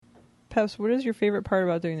Peps, what is your favorite part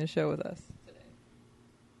about doing the show with us today?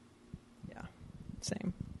 Yeah,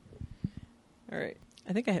 same. All right.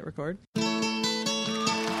 I think I hit record. Here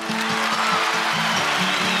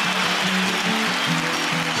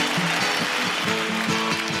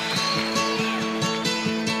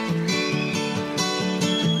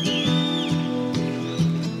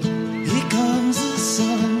comes the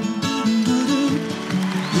sun.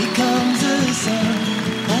 Here comes the sun.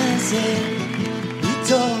 I said,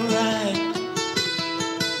 it's alright.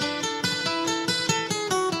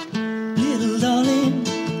 Little darling,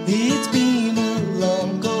 it's been a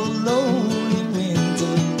long, cold, lonely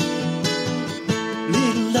winter.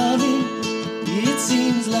 Little darling, it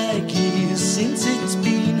seems like years since it's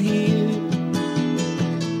been here.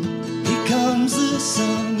 Here comes the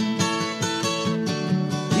sun.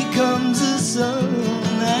 Here comes the sun.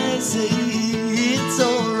 I say it's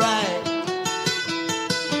alright.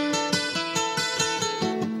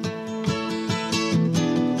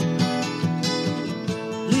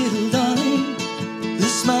 Little darling, the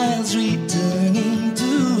smiles returning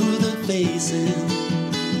to the faces.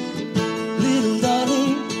 Little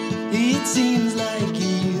darling, it seems like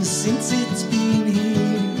years since it's been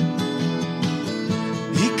here.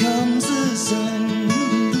 Here comes the sun.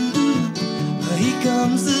 Here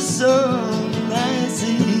comes the sun. I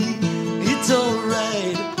say it's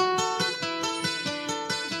alright.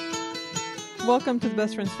 Welcome to the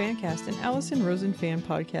Best Friends Fancast, an Allison Rosen fan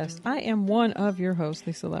podcast. I am one of your hosts,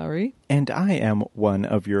 Lisa Lowry. And I am one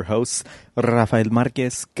of your hosts, Rafael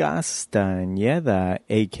Marquez Castañeda,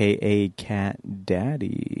 a.k.a. Cat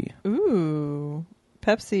Daddy. Ooh.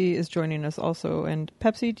 Pepsi is joining us also. And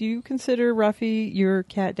Pepsi, do you consider Rafi your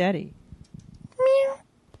cat daddy? Meow.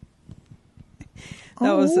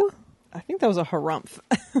 I think that was a harumph.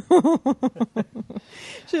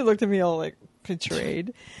 She looked at me all like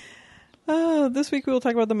betrayed. This week we will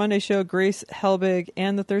talk about the Monday show, Grace Helbig,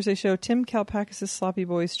 and the Thursday show, Tim Kalpakis' Sloppy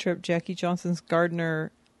Boys trip, Jackie Johnson's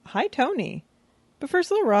Gardener. Hi, Tony. But first,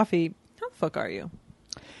 little Rafi, how the fuck are you?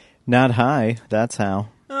 Not high, that's how.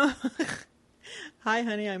 Hi,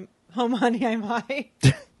 honey, I'm home, honey, I'm high.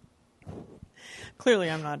 Clearly,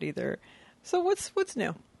 I'm not either. So what's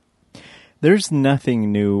new? There's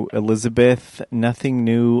nothing new, Elizabeth. Nothing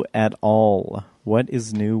new at all. What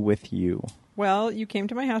is new with you? Well, you came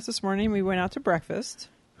to my house this morning. We went out to breakfast.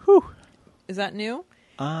 Whew. Is that new?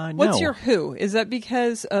 No. What's your who? Is that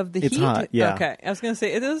because of the heat? It's hot, yeah. Okay. I was going to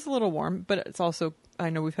say, it is a little warm, but it's also,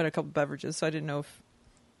 I know we've had a couple beverages, so I didn't know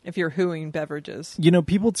if you're hooing beverages. You know,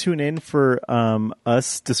 people tune in for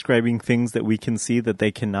us describing things that we can see that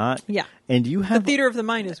they cannot. Yeah. And you have... The theater of the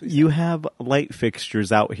mind, as we say. You have light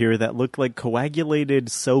fixtures out here that look like coagulated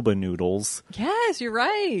soba noodles. Yes, you're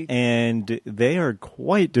right. And they are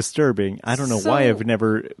quite disturbing. I don't know why I've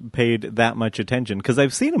never paid that much attention, because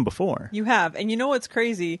I've seen them before. You have. And you know what's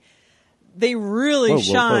crazy? They really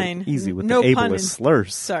shine. Whoa. Easy with the ableist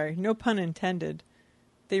slurs. Sorry, no pun intended.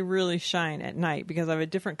 They really shine at night because I have a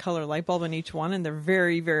different color light bulb in each one, and they're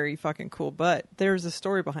very, very fucking cool. But there's a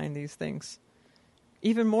story behind these things.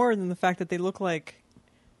 Even more than the fact that they look like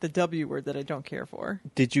the W word that I don't care for.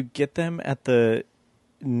 Did you get them at the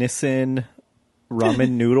Nissan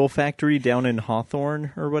ramen noodle factory down in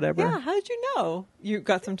Hawthorne or whatever? Yeah, how did you know? You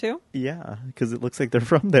got some too? Yeah, because it looks like they're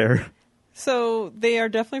from there. So they are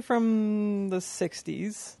definitely from the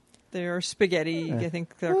 60s. They're spaghetti. I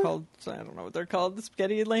think they're called, I don't know what they're called, the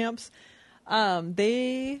spaghetti lamps.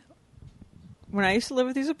 When I used to live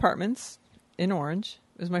with these apartments in Orange,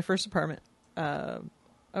 it was my first apartment. Oh,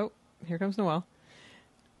 here comes Noel.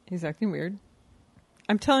 He's acting weird.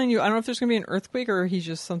 I'm telling you, I don't know if there's going to be an earthquake or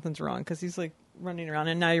something's wrong because he's like running around,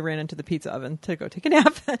 and now he ran into the pizza oven to go take a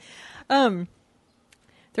nap.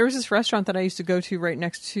 There was this restaurant that I used to go to right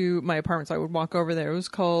next to my apartment, so I would walk over there. It was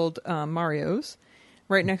called Mario's.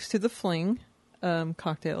 Right next to the Fling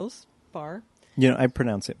cocktails bar. You know, I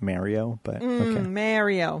pronounce it Mario, but okay.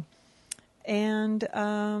 Mario. And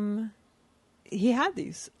he had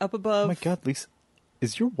these up above. Oh my God, Lisa.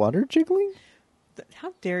 Is your water jiggling?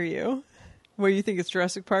 How dare you? What, do you think it's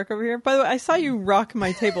Jurassic Park over here? By the way, I saw you rock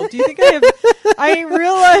my table. Do you think I have... I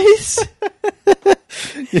realize...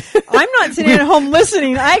 I'm not sitting at home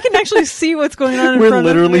listening. I can actually see what's going on in front of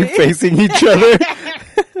me. We're literally facing each other.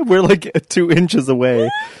 We're like 2 inches away.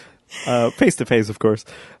 Face to face, of course.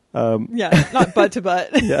 Yeah, not butt to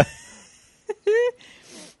butt. Yeah.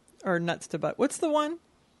 Or nuts to butt. What's the one?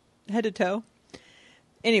 Head to toe?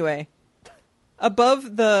 Anyway,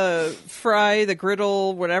 above the fry, the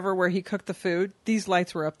griddle, whatever, where he cooked the food, these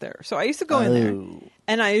lights were up there. So I used to go in there,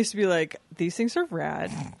 and I used to be like, these things are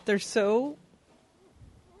rad. They're so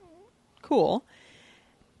cool.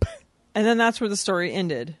 And then that's where the story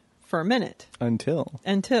ended. for a minute.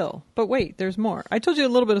 Until. But wait, there's more. I told you a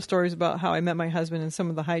little bit of stories about how I met my husband and some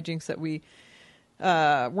of the hijinks that we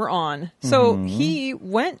were on. So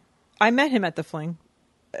I met him at the Fling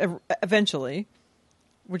eventually,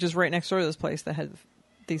 which is right next door to this place that had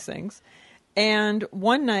these things. And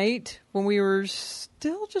one night when we were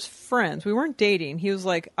still just friends, we weren't dating, he was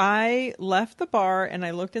like, I left the bar and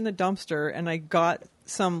I looked in the dumpster and I got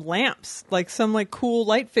some lamps, like some like cool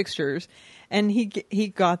light fixtures. And he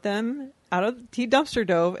got them he dumpster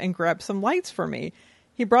dove and grabbed some lights for me.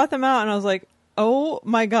 He brought them out and I was like, oh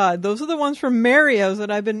my God, those are the ones from Mario's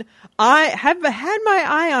that I have had my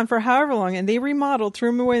eye on for however long, and they remodeled, threw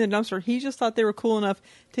them away in the dumpster. He just thought they were cool enough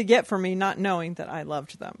to get for me, not knowing that I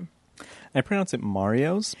loved them. I pronounce it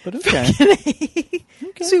Mario's, but okay. Okay.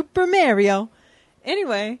 Super Mario.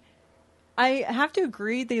 Anyway, I have to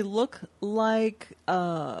agree, they look like,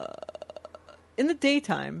 in the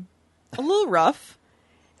daytime, a little rough,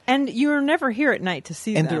 and you're never here at night to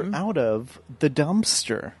see them. And they're out of the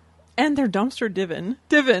dumpster. And they're dumpster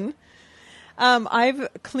divin. I've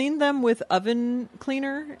cleaned them with oven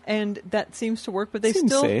cleaner, and that seems to work, but they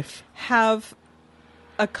still have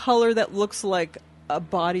a color that looks like a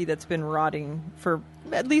body that's been rotting for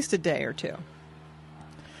at least a day or two.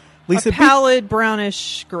 Lisa, a pallid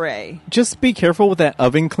brownish gray. Just be careful with that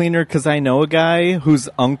oven cleaner, because I know a guy whose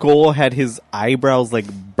uncle had his eyebrows like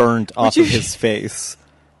burnt off of his face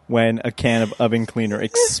when a can of oven cleaner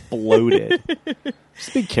exploded.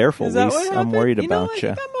 Just be careful, Lisa. I'm worried about you.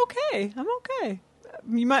 I'm okay.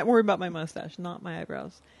 You might worry about my mustache, not my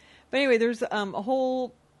eyebrows. But anyway, there's a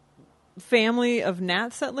whole family of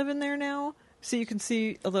gnats that live in there now. So you can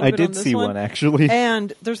see a little bit on this one. I did see one, actually.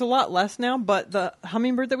 And there's a lot less now, but the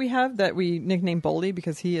hummingbird that we have, that we nicknamed Bully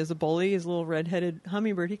because he is a bully, is a little red-headed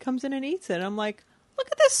hummingbird, he comes in and eats it. And I'm like, look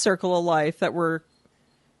at this circle of life that we're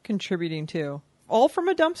contributing to. All from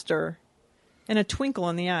a dumpster and a twinkle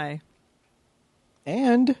in the eye.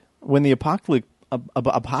 And when the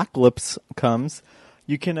apocalypse comes,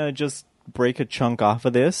 you can just break a chunk off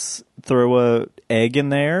of this, throw a egg in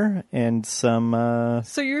there, and some...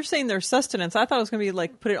 So you're saying there's sustenance. I thought it was going to be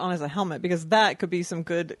like put it on as a helmet, because that could be some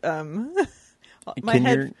good... My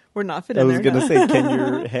head would not fit in there. I was going to say, can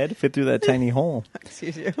your head fit through that tiny hole?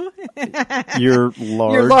 Excuse you. Your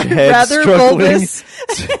large head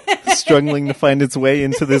struggling to find its way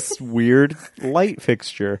into this weird light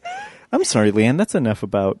fixture. I'm sorry, Leanne, that's enough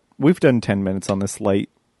about... We've done 10 minutes on this light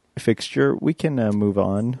fixture. We can move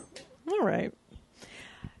on. All right.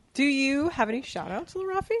 Do you have any shout-outs,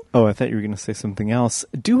 Rafi? Oh, I thought you were going to say something else.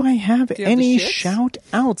 Do I have any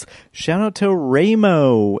shout-outs? Shout-out to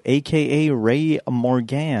Raymo, a.k.a. Ray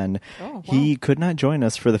Morgan. Oh, wow. He could not join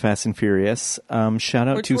us for the Fast and Furious.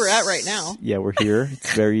 Shout-out Which to... we're at right now. Yeah, we're here.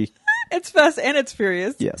 It's very... It's Fast and it's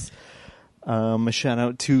Furious. Yes. A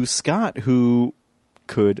shout-out to Scott, who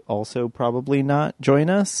could also probably not join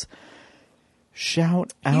us.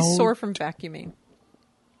 Shout-out... He's sore from vacuuming.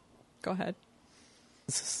 Go ahead.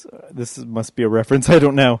 This must be a reference. I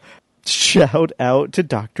don't know. Shout out to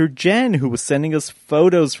Dr. Jen, who was sending us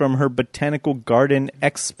photos from her botanical garden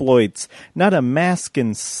exploits. Not a mask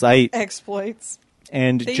in sight. Exploits.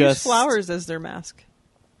 And they use flowers as their mask.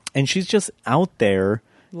 And she's just out there,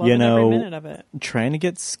 loving every minute of it, trying to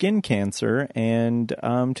get skin cancer and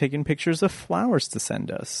taking pictures of flowers to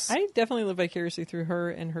send us. I definitely live vicariously through her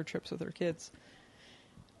and her trips with her kids.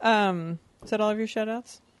 Is that all of your shout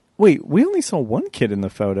outs? Wait, we only saw one kid in the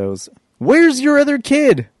photos. Where's your other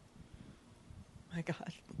kid? My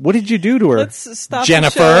God. What did you do to her? Let's stop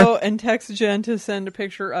Jennifer? The show and text Jen to send a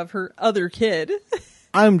picture of her other kid.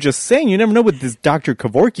 I'm just saying, you never know with this Dr.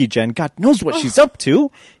 Kevorkian Jen. God knows what she's up to. You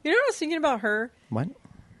know what I was thinking about her? What?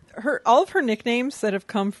 All of her nicknames that have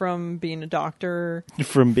come from being a doctor.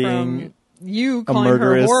 From being... you calling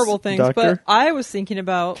her horrible things, doctor? But I was thinking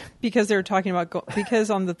about, because they were talking about,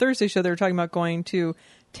 because on the Thursday show they were talking about going to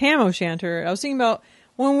Tam O'Shanter. I was thinking about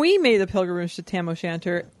when we made the pilgrimage to Tam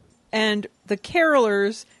O'Shanter and the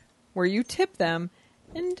carolers, where you tip them,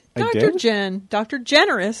 and Dr. Jen, Dr.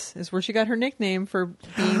 Generous is where she got her nickname for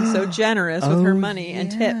being so generous with her money and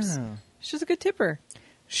tips. She's a good tipper.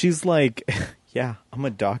 She's like, yeah, I'm a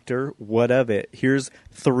doctor. What of it? Here's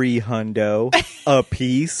 $300 a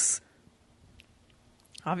piece.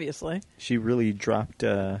 Obviously. She really dropped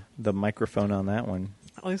the microphone on that one.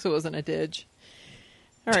 At least it wasn't a didge.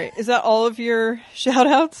 All right. Is that all of your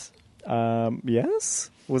shout-outs?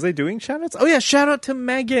 Yes. Was I doing shout-outs? Oh, yeah. Shout-out to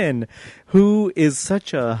Megan, who is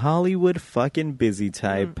such a Hollywood fucking busy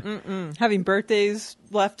type. Having birthdays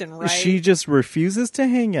left and right. She just refuses to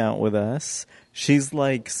hang out with us. She's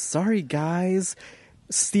like, sorry, guys.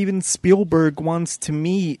 Steven Spielberg wants to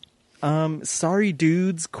meet Sorry,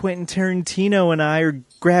 dudes. Quentin Tarantino and I are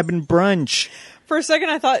grabbing brunch. For a second,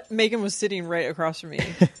 I thought Megan was sitting right across from me.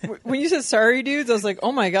 When you said sorry, dudes, I was like,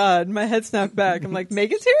 oh my God, my head snapped back. I'm like,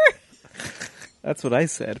 Megan's here? That's what I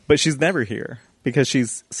said. But she's never here because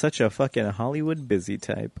she's such a fucking Hollywood busy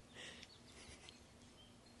type.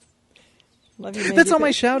 Love you, Megan. That's all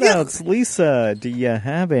my shout outs. Lisa, do you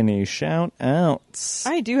have any shout outs?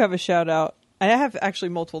 I do have a shout out. I have actually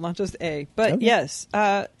multiple, not just a. But Okay. yes,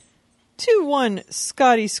 to one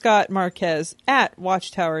Scotty Scott Marquez at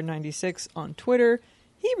Watchtower96 on Twitter.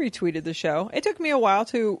 He retweeted the show. It took me a while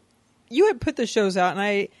to... You had put the shows out, and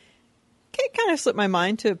it kind of slipped my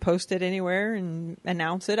mind to post it anywhere and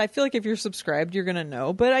announce it. I feel like if you're subscribed, you're going to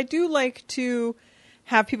know. But I do like to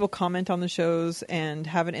have people comment on the shows and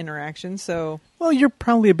have an interaction. So, Well, you're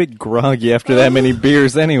probably a bit groggy after that many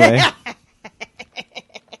beers anyway.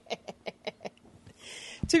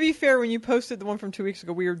 to be fair, when you posted the one from 2 weeks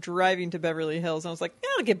ago, we were driving to Beverly Hills. And I was like,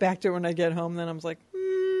 I'll get back to it when I get home. Then I was like,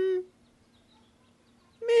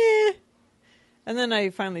 meh. And then I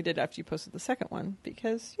finally did after you posted the second one.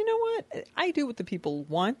 Because, you know what? I do what the people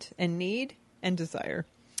want and need and desire.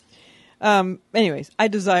 Anyways, I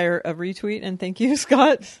desire a retweet, and thank you,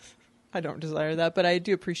 Scott. I don't desire that, but I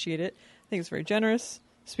do appreciate it. I think it's very generous.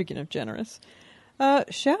 Speaking of generous,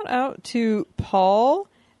 shout out to Paul,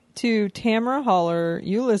 to Tamara Holler,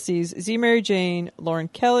 Ulysses, Z Mary Jane, Lauren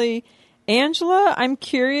Kelly, Angela. I'm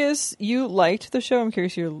curious you liked the show. I'm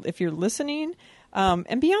curious if you're listening,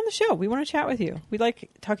 and be on the show. We want to chat with you. We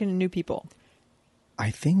like talking to new people.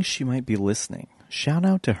 I think she might be listening. Shout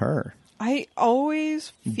out to her. I always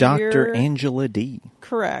fear... Dr. Angela D.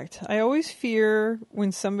 Correct. I always fear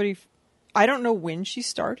when somebody... I don't know when she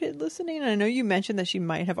started listening. And I know you mentioned that she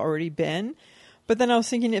might have already been. But then I was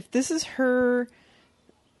thinking, if this is her...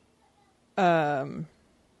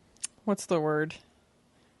 what's the word?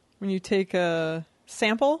 When you take a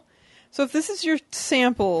sample? So if this is your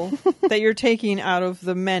sample that you're taking out of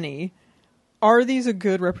the many, are these a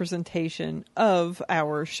good representation of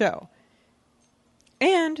our show?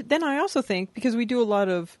 And then I also think, because we do a lot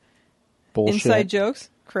of Bullshit. inside jokes,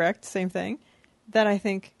 correct, same thing, that I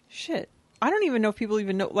think, shit, I don't even know if people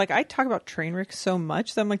even know. Like, I talk about Trainwreck so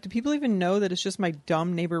much that I'm like, do people even know that it's just my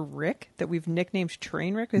dumb neighbor Rick that we've nicknamed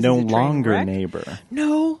Trainwreck? No longer neighbor.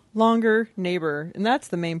 No longer neighbor. And that's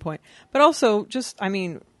the main point. But also, just, I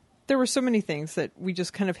mean, there were so many things that we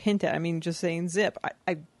just kind of hint at. I mean, just saying zip.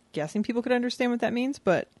 I'm guessing people could understand what that means,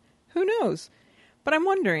 but who knows? But I'm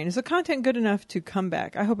wondering, is the content good enough to come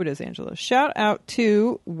back? I hope it is, Angela. Shout out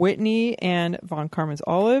to Whitney and Von Carmen's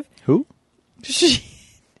Olive. Who?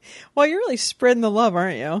 Well, you're really spreading the love,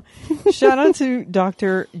 aren't you? Shout out to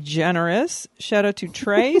Dr. Generous. Shout out to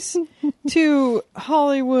Trace. To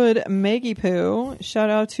Hollywood Maggie Poo.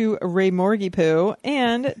 Shout out to Ray Morgie Poo.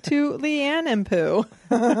 And to Leanne and Poo.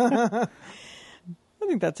 I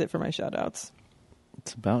think that's it for my shout outs.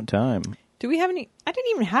 It's about time. Do we have any? I didn't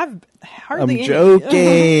even have hardly I'm any.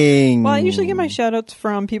 joking. Well, I usually get my shout outs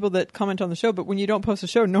from people that comment on the show, but when you don't post a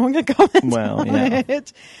show, no one can comment Well, on yeah.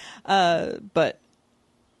 it. But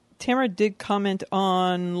Tamara did comment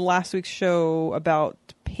on last week's show about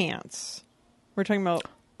pants. We're talking about...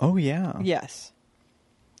 Oh, yeah. Yes.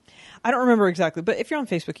 I don't remember exactly, but if you're on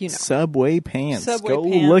Facebook, you know. Subway pants. Subway Go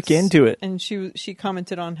pants, look into it. And she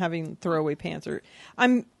commented on having throwaway pants. Or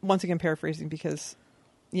I'm once again paraphrasing because...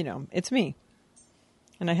 You know, it's me.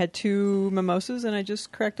 And I had 2 mimosas, and I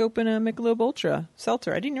just cracked open a Michelob Ultra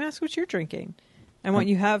seltzer. I didn't even ask what you're drinking. And what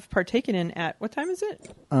you have partaken in at... What time is it?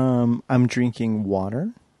 I'm drinking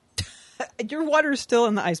water. Your water is still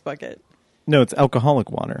in the ice bucket. No, it's alcoholic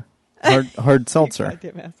water. Hard seltzer.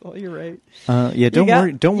 Goddamn asshole, you're right. Yeah, don't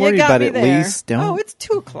worry. Don't worry about it, Lise. Don't. Oh, it's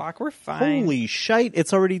 2:00. We're fine. Holy shite!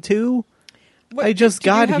 It's already 2. What, I just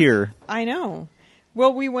got here. I know.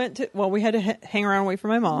 Well, we had to hang around and wait for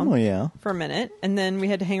my mom. Oh yeah. For a minute, and then we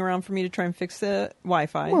had to hang around for me to try and fix the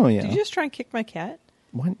Wi-Fi. Oh yeah. Did you just try and kick my cat?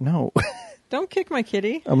 What? No. Don't kick my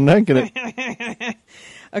kitty. I'm not gonna.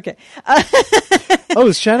 Okay.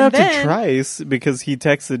 Oh, shout out then... to Trice because he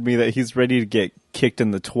texted me that he's ready to get kicked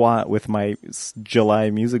in the twat with my July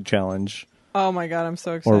music challenge. Oh my god, I'm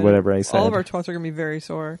so excited. Or whatever I said. All of our twats are going to be very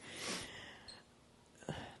sore.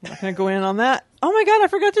 I'm not going to go in on that. Oh my god, I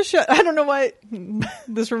forgot to I don't know why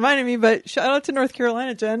this reminded me, but shout out to North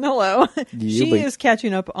Carolina, Jen. Hello. She is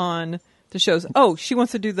catching up on the shows. Oh, she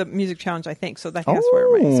wants to do the music challenge, I think, so that has to wear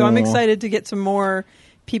right. So I'm excited to get some more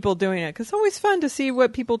people doing it because it's always fun to see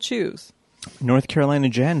what people choose. North Carolina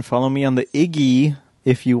Jen, follow me on the Iggy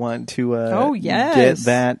if you want to get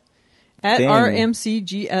that. At thing.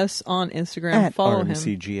 RMCGS on Instagram. At follow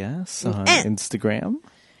RMCGS him. on Instagram.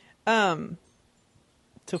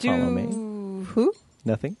 to follow me. Who?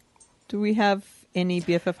 Nothing. Do we have any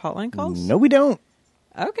BFF hotline calls? No, we don't.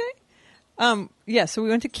 Okay. Yeah, so we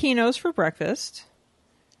went to Kino's for breakfast.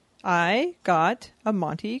 I got a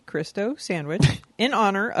Monte Cristo sandwich in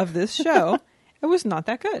honor of this show. It was not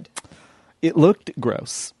that good. It looked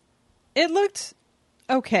gross. It looked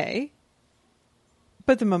okay.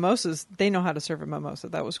 But the mimosas, they know how to serve a mimosa.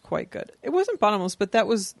 That was quite good. It wasn't bottomless, but that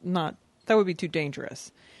would be too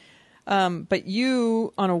dangerous. But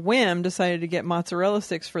you, on a whim, decided to get mozzarella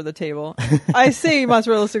sticks for the table. I say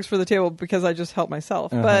mozzarella sticks for the table because I just helped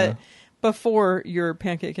myself. Uh-huh. But before your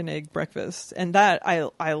pancake and egg breakfast. And that,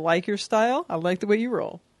 I like your style. I like the way you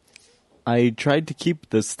roll. I tried to keep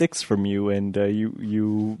the sticks from you, and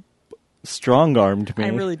you strong-armed me. I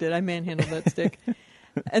really did. I manhandled that stick.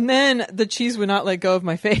 And then the cheese would not let go of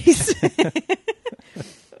my face.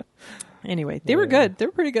 Anyway, they were good. They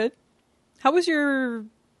were pretty good. How was your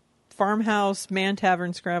farmhouse man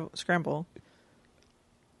tavern scramble?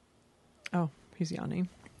 Oh, he's yawning.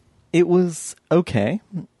 It was okay.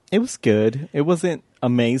 It was good. It wasn't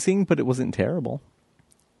amazing, but it wasn't terrible.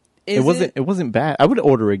 It wasn't bad. I would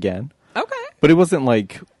order again. Okay. But it wasn't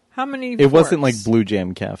like... How many It wasn't forks? like Blue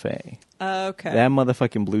Jam Cafe. Okay. That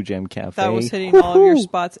motherfucking Blue Jam Cafe. That was hitting all of your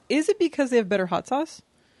spots. Is it because they have better hot sauce?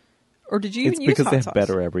 Or did you even use hot sauce? It's because they have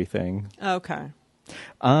better everything. Okay.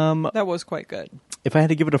 That was quite good. If I had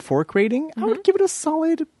to give it a fork rating, I would give it a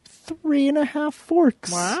solid 3.5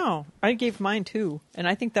 forks. Wow. I gave mine 2. And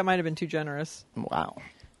I think that might have been too generous. Wow.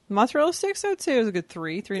 Mozzarella sticks, I would say it was a good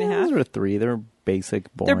 3.5. Those are a 3. They're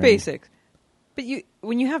basic, boring. They're basic. But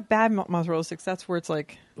when you have bad mozzarella sticks, that's where it's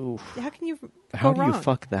like, Oof. how can you How go do wrong? you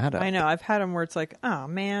fuck that up? I know. I've had them where it's like, oh,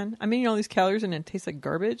 man. I'm eating all these calories and it tastes like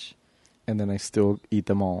garbage. And then I still eat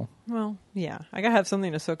them all. Well, yeah. I got to have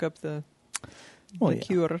something to soak up the Well, yeah.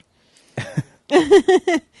 cure.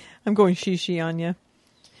 I'm going shishi on you.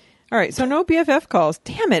 All right. So no BFF calls.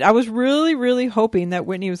 Damn it. I was really, really hoping that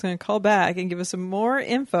Whitney was going to call back and give us some more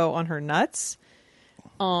info on her nuts.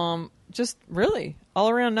 Just really all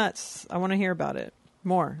around nuts. I want to hear about it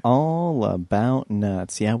more. All about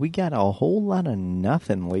nuts. Yeah, we got a whole lot of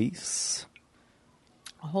nothing, Lise.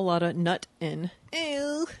 A whole lot of nuttin.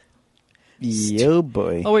 Ew. Yo,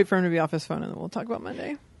 boy. I'll wait for him to be off his phone and then we'll talk about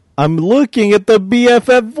Monday. I'm looking at the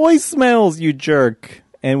BFF voicemails, you jerk.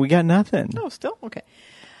 And we got nothing. Oh, still? Okay.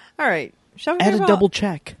 All right. Shall we I had talk a about- double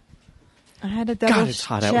check. I had a double God, it's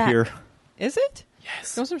hot out check. here. Is it?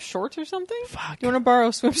 Yes. You want some shorts or something? Fuck. You want to borrow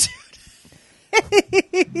a swimsuit?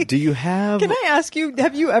 Do you have... Can I ask you,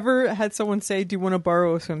 have you ever had someone say, do you want to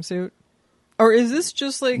borrow a swimsuit? Or is this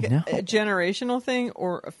just like No. a generational thing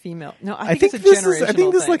or a female? No, I think think it's a this generational is. I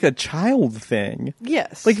think this is thing. like a child thing.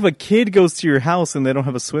 Yes. Like if a kid goes to your house and they don't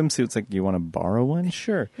have a swimsuit, it's like, you want to borrow one?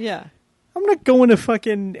 Sure. Yeah. I'm not going to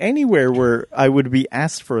fucking anywhere where I would be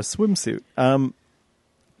asked for a swimsuit.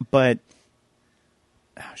 But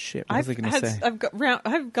oh shit, what was I going to say?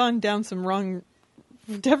 I've gone down some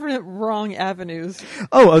definite wrong avenues.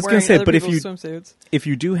 Oh, I was going to say, other but if people's you swimsuits. if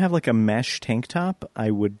you do have like a mesh tank top, I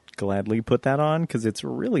would gladly put that on because it's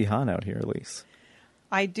really hot out here. At least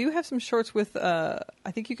I do have some shorts with. I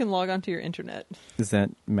think you can log onto your internet. is that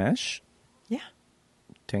mesh Yeah,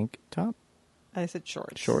 tank top I said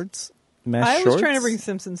shorts. shorts mesh. I was shorts? trying to bring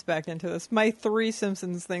Simpsons back into this. My 3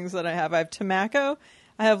 Simpsons things that I have. I have Tamaco.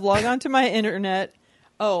 I have log on to my internet.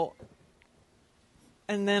 Oh,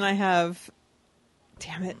 and then I have.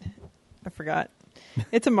 Damn it! I forgot.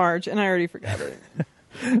 It's a Marge, and I already forgot it.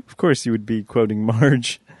 Of course, you would be quoting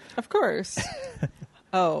Marge. Of course.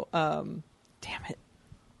 Oh, damn it!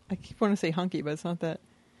 I keep wanting to say hunky, but it's not that.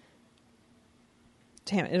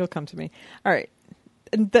 Damn it! It'll come to me. All right,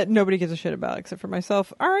 and that nobody gives a shit about except for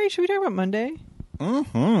myself. All right, should we talk about Monday?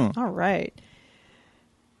 Mm-hmm. All right.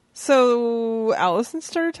 So Allison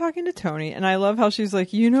started talking to Tony, and I love how she's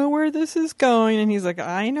like, you know where this is going? And he's like,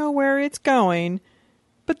 I know where it's going.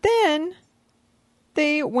 But then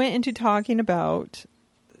they went into talking about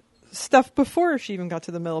stuff before she even got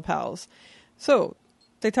to the Mill Pals. So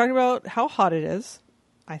they talked about how hot it is.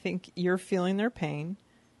 I think you're feeling their pain,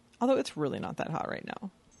 although it's really not that hot right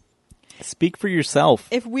now. Speak for yourself.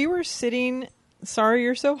 If we were sitting, sorry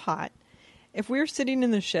you're so hot. If we were sitting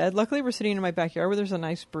in the shed, luckily we're sitting in my backyard where there's a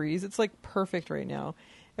nice breeze. It's like perfect right now.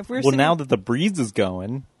 If we were Well, sitting, now that the breeze is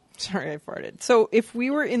going, sorry, I farted. So if we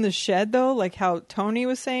were in the shed though, like how Tony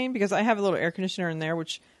was saying, because I have a little air conditioner in there,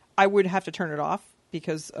 which I would have to turn it off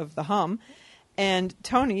because of the hum. And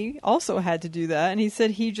Tony also had to do that. And he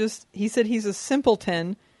said he's a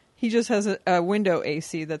simpleton. He just has a window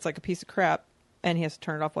AC that's like a piece of crap and he has to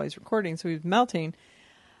turn it off while he's recording. So he's melting.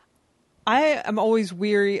 I am always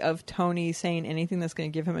weary of Tony saying anything that's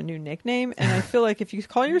going to give him a new nickname, and I feel like if you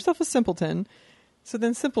call yourself a simpleton, so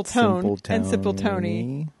then Simple Tone and Simple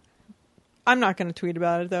Tony. I'm not going to tweet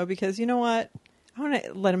about it though, because you know what? I want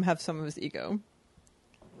to let him have some of his ego.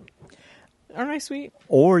 Aren't I sweet?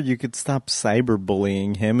 Or you could stop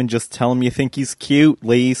cyberbullying him and just tell him you think he's cute,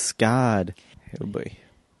 Lise. God. Oh boy.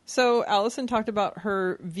 So Allison talked about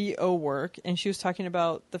her VO work, and she was talking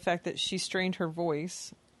about the fact that she strained her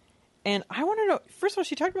voice. And I want to know, first of all,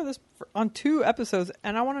 she talked about this on 2 episodes,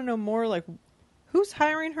 and I want to know more, like, who's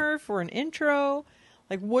hiring her for an intro?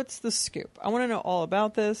 Like, what's the scoop? I want to know all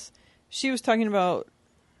about this. She was talking about,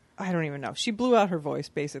 I don't even know. She blew out her voice,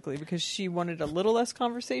 basically, because she wanted a little less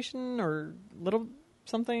conversation or little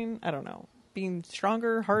something. I don't know. Being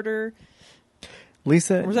stronger, harder.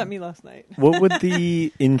 Lisa, or was that me last night? What would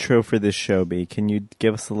the intro for this show be? Can you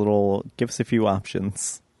give us a few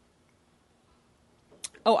options?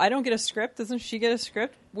 Oh, I don't get a script? Doesn't she get a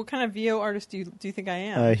script? What kind of VO artist do you think I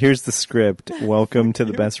am? Here's the script. Welcome to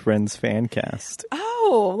the Best Friends fan cast.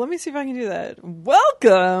 Oh, let me see if I can do that.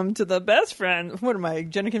 Welcome to the Best Friends. What am I,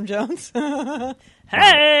 Jenna Kim Jones?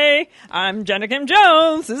 Hey, I'm Jenna Kim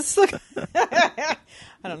Jones. This is I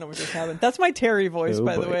don't know what just happened. That's my Terry voice,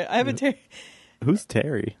 by the way. I have a Terry. Who's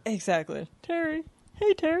Terry? Exactly. Terry.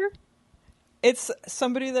 Hey, Terry. It's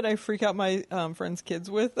somebody that I freak out my friends' kids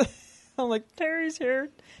with. I'm like, Terry's here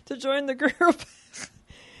to join the group.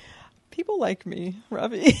 People like me,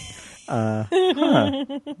 Ravi.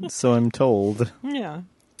 So I'm told. Yeah.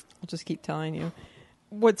 I'll just keep telling you.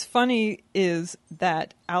 What's funny is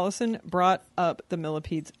that Allison brought up the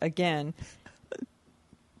millipedes again.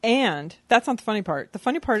 And that's not the funny part. The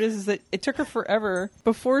funny part is that it took her forever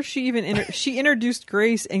before she even she introduced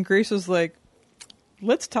Grace, and Grace was like,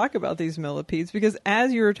 let's talk about these millipedes, because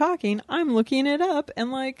as you were talking, I'm looking it up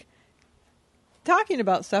and like talking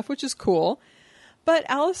about stuff, which is cool. But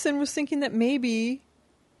Allison was thinking that maybe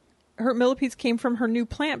her millipedes came from her new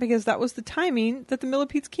plant, because that was the timing that the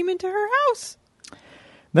millipedes came into her house.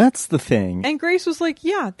 That's the thing. And Grace was like,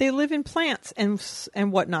 yeah, they live in plants and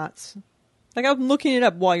whatnots. Like, I'm looking it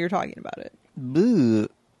up while you're talking about it. Ugh.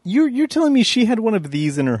 You're telling me she had one of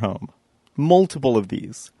these in her home? Multiple of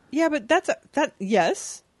these? Yeah, but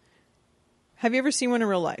yes. Have you ever seen one in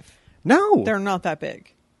real life? No. They're not that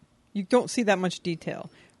big. You don't see that much detail.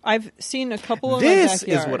 I've seen a couple in my backyard. This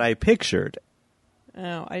is what I pictured.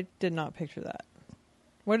 Oh, I did not picture that.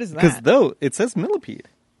 What is that? Because though it says millipede.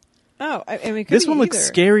 Oh, I mean, it could this be one looks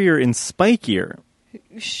either. scarier and spikier.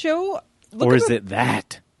 Or is it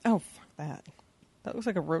that? Oh, fuck that. That looks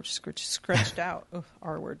like a roach scratched out. Ugh,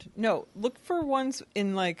 R word. No, look for ones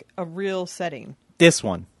in like a real setting. This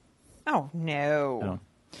one. Oh, no. Oh.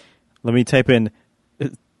 Let me type in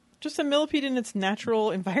just a millipede in its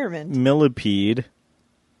natural environment. Millipede.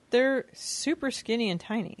 They're super skinny and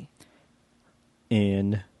tiny. In-house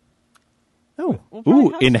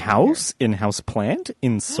plant?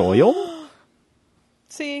 In soil?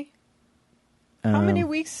 See? How many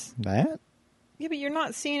weeks? That? Yeah, but you're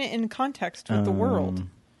not seeing it in context with the world.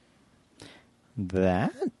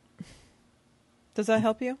 That? Does that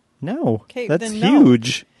help you? No. Okay, that's then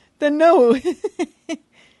huge. No. Then no.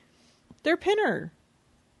 They're pinner.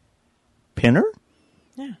 Pinner?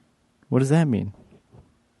 Yeah. What does that mean?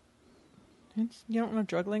 You don't know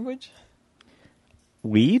drug language?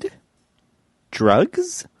 Weed?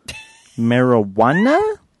 Drugs?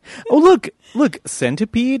 Marijuana? Oh, look.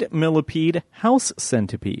 Centipede, millipede, house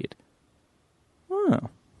centipede. Oh.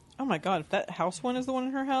 Oh my god, if that house one is the one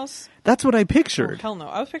in her house? That's what I pictured. Oh, hell no.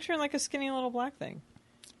 I was picturing like a skinny little black thing.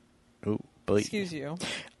 Oh, boy. Excuse you.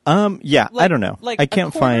 Yeah, like, I don't know. Like I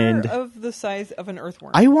can't find of the size of an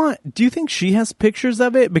earthworm. Do you think she has pictures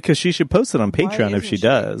of it? Because she should post it on Patreon if she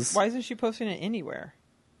does. Why isn't she posting it anywhere?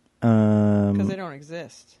 Because they don't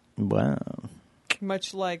exist. Wow.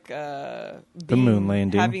 Much like the moon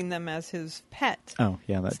landing, having them as his pet. Oh,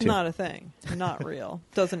 yeah, that it's too. It's not a thing. Not real.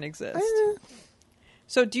 Doesn't exist.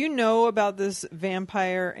 So, do you know about this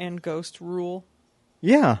vampire and ghost rule?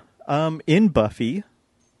 Yeah. In Buffy,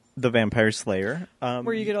 the Vampire Slayer,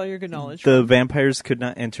 where you get all your good knowledge. The vampires could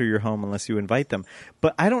not enter your home unless you invite them.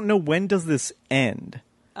 But I don't know, when does this end?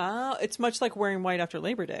 It's much like wearing white after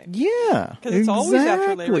Labor Day. Yeah, because it's always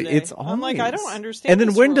after Labor Day. It's always. I'm like, I don't understand. And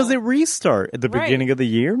then when rule. does it restart? At the beginning of the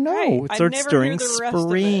year? No, it starts during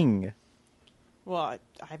spring. Well,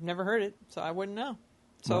 I've never heard it, so I wouldn't know.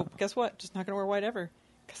 So guess what? Just not going to wear white ever.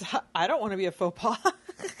 Because I don't want to be a faux pas.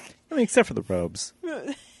 I mean, except for the robes.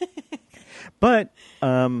 But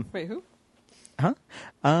wait, who? Huh?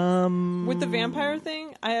 With the vampire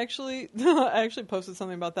thing, I actually posted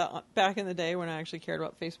something about that back in the day when I actually cared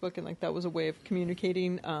about Facebook, and like that was a way of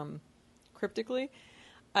communicating cryptically.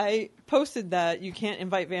 I posted that you can't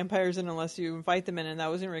invite vampires in unless you invite them in, and that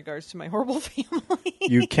was in regards to my horrible family.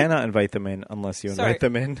 You cannot invite them in unless you invite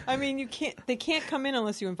them in. I mean, they can't come in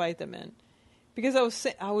unless you invite them in. Because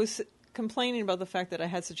I was complaining about the fact that I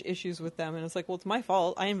had such issues with them, and it's like, well, it's my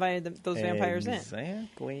fault. I invited those vampires in.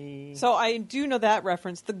 Exactly. So I do know that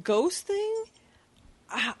reference. The ghost thing,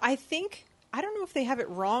 I think, I don't know if they have it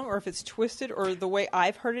wrong or if it's twisted or the way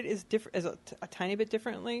I've heard it is different, is a tiny bit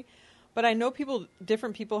differently. But I know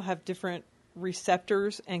different people have different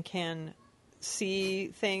receptors and can see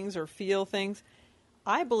things or feel things.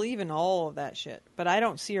 I believe in all of that shit, but I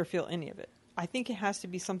don't see or feel any of it. I think it has to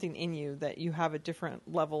be something in you that you have a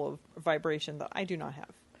different level of vibration that I do not have.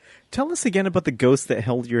 Tell us again about the ghost that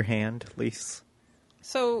held your hand, Lise.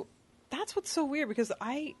 So that's what's so weird because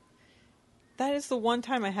that is the one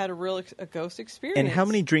time I had a ghost experience. And how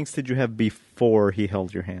many drinks did you have before he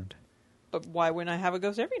held your hand? But why wouldn't I have a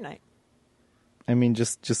ghost every night? I mean,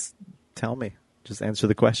 just tell me. Just answer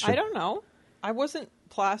the question. I don't know. I wasn't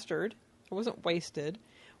plastered. I wasn't wasted.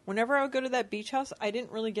 Whenever I would go to that beach house, I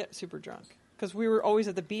didn't really get super drunk. Because we were always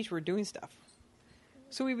at the beach. We were doing stuff.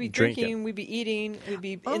 So we'd be drinking, we'd be eating, we'd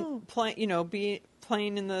be playing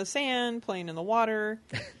in the sand, playing in the water,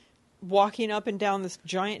 walking up and down this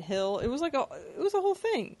giant hill. It was it was a whole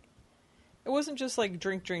thing. It wasn't just like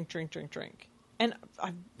drink. And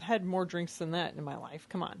I've had more drinks than that in my life.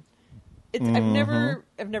 Come on.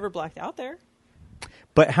 I've never blacked out there.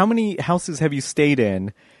 But how many houses have you stayed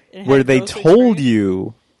in where they told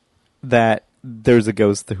you that there's a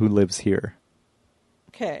ghost who lives here?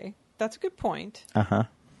 Okay, that's a good point. Uh-huh.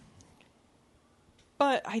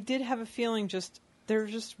 But I did have a feeling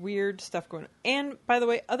there's just weird stuff going on. And, by the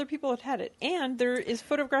way, other people have had it. And there is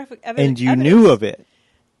photographic evidence. And you knew of it.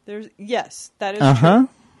 Yes, that is true.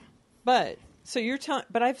 But, so you're telling...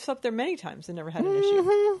 But I've slept there many times and never had an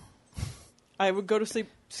issue. I would go to sleep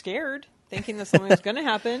scared, thinking that something was going to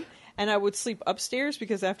happen. And I would sleep upstairs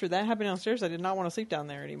because after that happened downstairs, I did not want to sleep down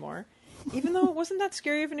there anymore. Even though it wasn't that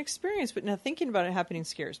scary of an experience, but now thinking about it happening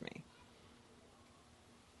scares me.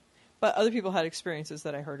 But other people had experiences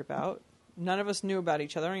that I heard about. None of us knew about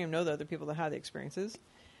each other. I don't even know the other people that had the experiences.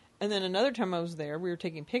 And then another time I was there, we were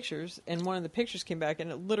taking pictures, and one of the pictures came back,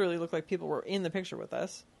 and it literally looked like people were in the picture with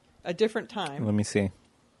us. A different time. Let me see.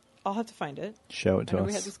 I'll have to find it. Show it to us.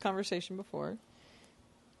 We had this conversation before.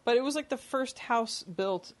 But it was like the first house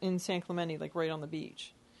built in San Clemente, like right on the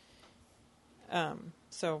beach.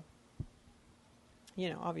 So...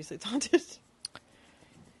 obviously it's haunted.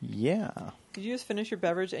 Yeah. Did you just finish your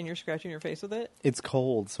beverage and you're scratching your face with it? It's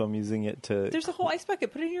cold, so I'm using it to... There's a whole ice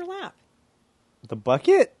bucket. Put it in your lap. The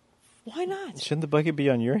bucket? Why not? Shouldn't the bucket be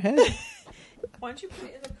on your head? Why don't you put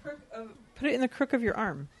it in the crook of your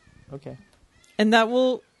arm? Okay. And that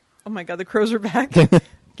will... Oh my God, the crows are back.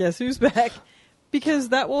 Guess who's back? Because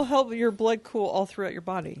that will help your blood cool all throughout your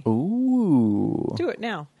body. Ooh. Do it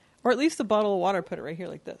now. Or at least the bottle of water, put it right here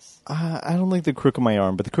like this. I don't like the crook of my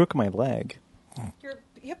arm, but the crook of my leg.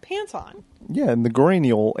 You have pants on. Yeah, in the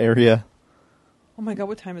cranial area. Oh my God,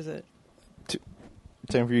 what time is it?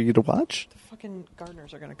 Time for you to watch? The fucking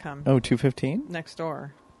gardeners are going to come. Oh, 2:15? Next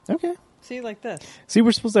door. Okay. See, like this. See,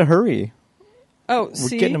 we're supposed to hurry. Oh, We're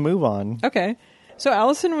getting a move on. Okay. So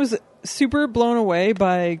Allison was super blown away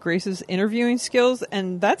by Grace's interviewing skills,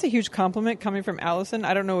 and that's a huge compliment coming from Allison.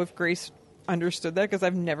 I don't know if Grace understood that because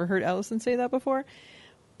I've never heard Allison say that before.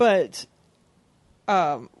 But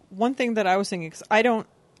one thing that I was thinking, because I don't,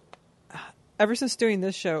 ever since doing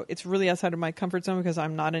this show, it's really outside of my comfort zone because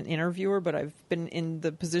I'm not an interviewer, but I've been in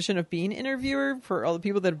the position of being an interviewer for all the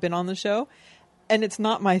people that have been on the show. And it's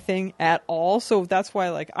not my thing at all. So that's why,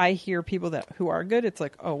 like, I hear people who are good. It's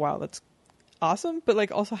like, oh, wow, that's awesome. But,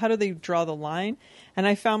 like, also, how do they draw the line? And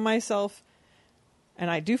I found myself,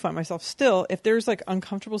 and I do find myself still, if there's, like,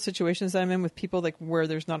 uncomfortable situations that I'm in with people, like, where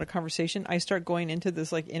there's not a conversation, I start going into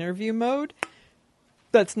this, like, interview mode.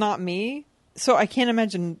 That's not me. So I can't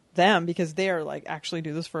imagine them, because they are, like, actually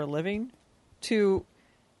do this for a living, to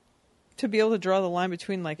be able to draw the line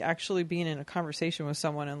between, like, actually being in a conversation with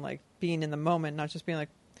someone and, like, being in the moment, not just being like,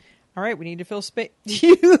 all right, we need to fill space.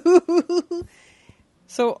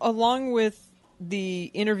 So along with the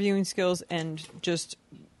interviewing skills and just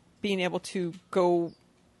being able to go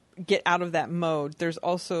get out of that mode, there's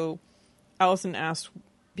also, Allison asked,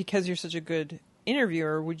 because you're such a good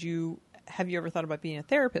interviewer, have you ever thought about being a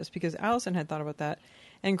therapist? Because Allison had thought about that.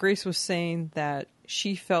 And Grace was saying that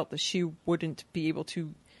she felt that she wouldn't be able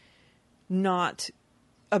to not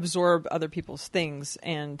absorb other people's things,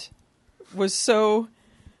 and was so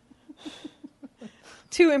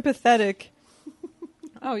too empathetic.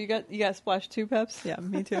 Oh, you got splashed too, Peps? Yeah,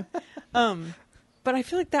 me too. But I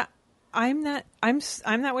feel like that I'm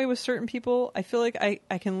that way with certain people. I feel like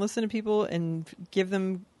I can listen to people and give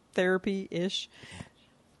them therapy-ish.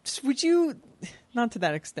 Would you, not to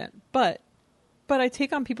that extent, but I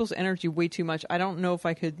take on people's energy way too much. I don't know if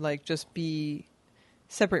I could like just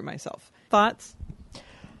separate myself. Thoughts?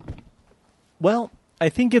 Well, I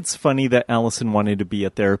think it's funny that Allison wanted to be a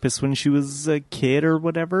therapist when she was a kid or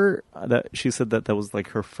whatever. That she said that was like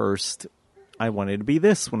her first, I wanted to be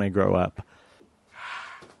this when I grow up.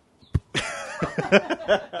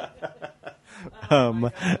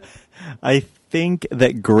 I think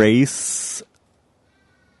that Grace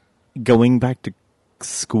going back to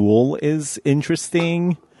school is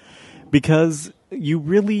interesting because you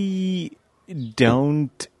really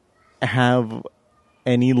don't have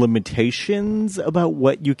any limitations about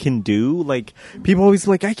what you can do. Like, people always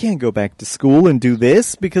like, I can't go back to school and do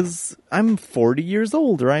this because I'm 40 years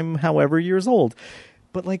old or I'm however years old.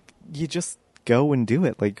 But like, you just go and do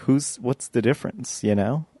it. Like, what's the difference, you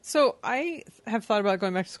know? So I have thought about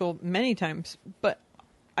going back to school many times, but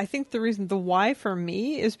I think the why for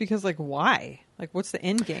me is because, like, why? Like, what's the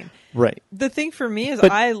end game? Right. The thing for me is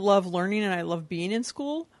I love learning and I love being in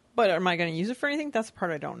school, but am I going to use it for anything? That's the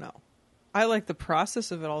part I don't know. I like the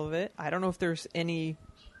process of all of it. I don't know if there's any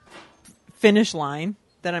finish line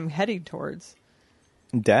that I'm heading towards.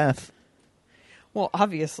 Death. Well,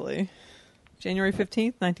 obviously. January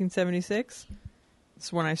 15th, 1976.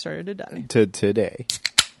 That's when I started to die. To today.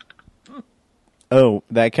 Oh,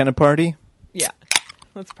 that kind of party? Yeah.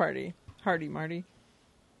 Let's party. Hardy Marty.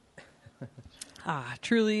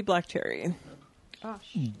 Truly black cherry.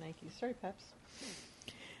 Gosh, Nike. Sorry, Peps.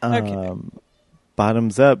 Okay.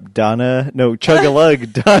 Bottoms up, Donna. No,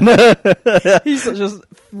 chug-a-lug, Donna. He's just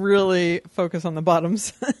really focused on the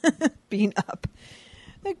bottoms. Being up.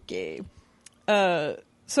 Okay.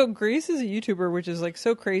 So Grace is a YouTuber, which is like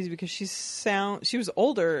so crazy because she was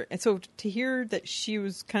older. And so to hear that she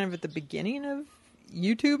was kind of at the beginning of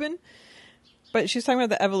YouTubing, but she's talking about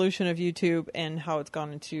the evolution of YouTube and how it's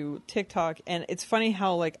gone into TikTok. And it's funny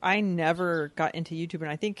how, like, I never got into YouTube. And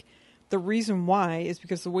I think the reason why is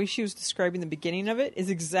because the way she was describing the beginning of it is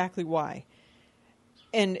exactly why.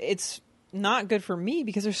 And it's not good for me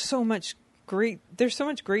because there's so many great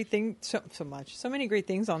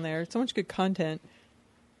things on there. So much good content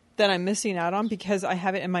that I'm missing out on because I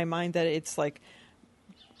have it in my mind that it's like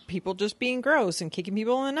people just being gross and kicking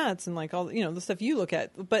people in the nuts and like all, you know, the stuff you look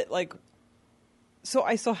at. But like, so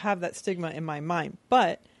I still have that stigma in my mind,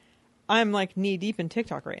 but I'm like knee deep in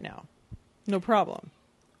TikTok right now. No problem.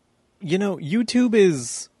 You know, YouTube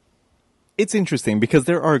it's interesting because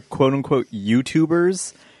there are quote unquote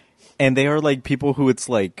YouTubers and they are like people who it's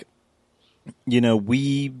like, you know,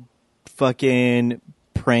 we fucking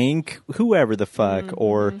prank whoever the fuck,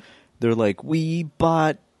 or they're like, we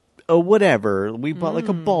bought whatever, we bought like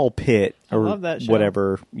a ball pit or I love that show.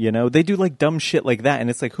 Whatever, you know, they do like dumb shit like that, and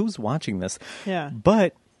it's like, who's watching this? Yeah.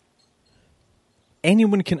 But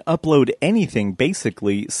anyone can upload anything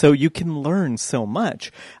basically, so you can learn so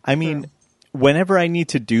much. I mean, whenever I need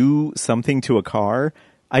to do something to a car,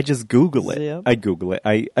 I just Google it. Yep. I Google it.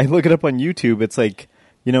 I look it up on YouTube. It's like,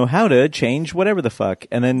 you know, how to change whatever the fuck.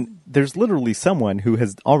 And then there's literally someone who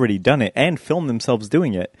has already done it and filmed themselves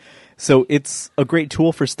doing it. So it's a great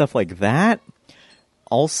tool for stuff like that.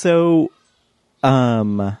 Also,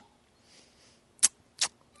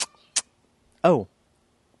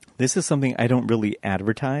 this is something I don't really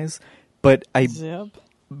advertise, but I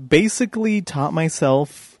basically taught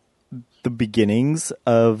myself the beginnings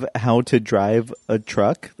of how to drive a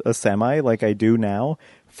truck, a semi, like I do now,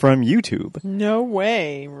 from YouTube. No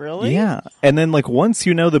way. Really? Yeah. And then like once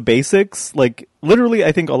you know the basics, like literally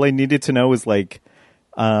I think all I needed to know is like,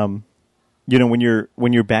 you know, when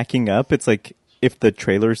you're backing up, it's like if the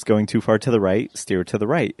trailer's going too far to the right, steer to the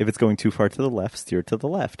right. If it's going too far to the left, steer to the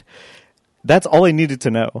left. That's all I needed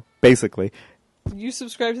to know, basically. You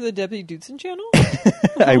subscribe to the Debbie Dudson channel?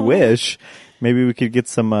 I wish. Maybe we could get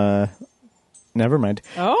some, never mind.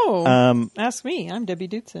 Oh, ask me. I'm Debbie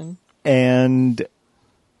Dudson. And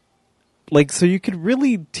like, so you could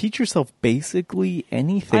really teach yourself basically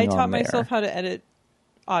anything on there. I taught myself how to edit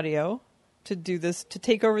audio to do this, to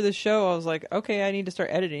take over the show. I was like, okay, I need to start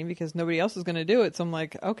editing because nobody else is going to do it. So I'm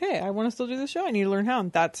like, okay, I want to still do the show. I need to learn how.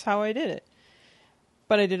 And that's how I did it.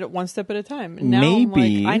 But I did it one step at a time. And now I'm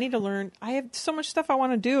like, I need to learn. I have so much stuff I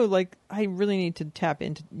want to do. Like, I really need to tap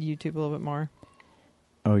into YouTube a little bit more.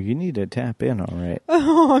 Oh, you need to tap in, all right.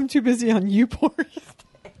 Oh, I'm too busy on YouPorn.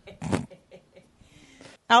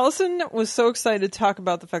 Allison was so excited to talk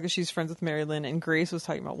about the fact that she's friends with Mary Lynn, and Grace was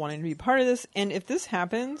talking about wanting to be part of this. And if this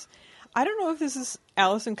happens, I don't know if this is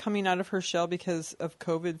Allison coming out of her shell because of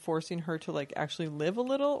COVID forcing her to like actually live a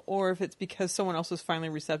little, or if it's because someone else was finally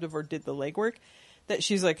receptive or did the legwork that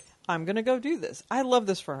she's like, I'm going to go do this. I love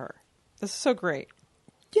this for her. This is so great.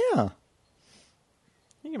 Yeah.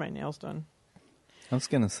 I get my nails done. I was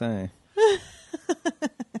going to say.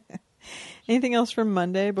 Anything else from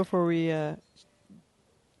Monday before we...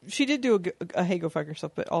 She did do a Hey Go Fuck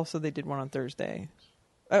Yourself, but also they did one on Thursday.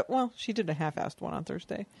 Well, she did a half-assed one on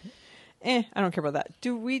Thursday. I don't care about that.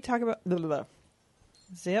 Do we talk about... Blah, blah, blah.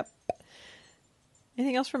 Zip.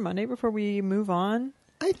 Anything else from Monday before we move on?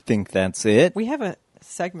 I think that's it. We have a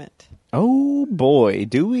segment. Oh, boy.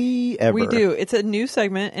 Do we ever? We do. It's a new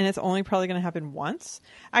segment, and it's only probably going to happen once.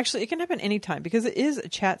 Actually, it can happen anytime because it is a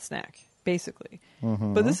chat snack, basically.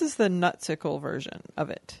 Mm-hmm. But this is the nutsicle version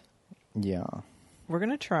of it. Yeah. We're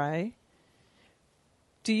going to try...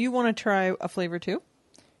 Do you want to try a flavor, too?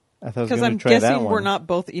 I thought I was Because going I'm to try that guessing one. we're not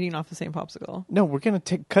both eating off the same popsicle. No, we're going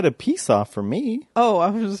to cut a piece off for me. Oh,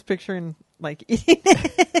 I was just picturing, like, eating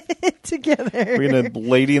it together. We're going to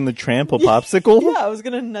Lady and the Tramp a popsicle? Yeah, I was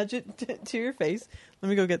going to nudge it to your face. Let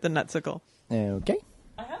me go get the nutsicle. Okay.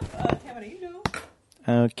 I have tamarindo.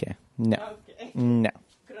 Okay. No. Okay. No.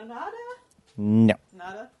 Granada? No.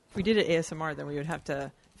 Nada? If we did it ASMR, then we would have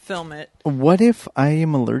to film it. What if I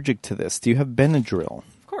am allergic to this? Do you have Benadryl?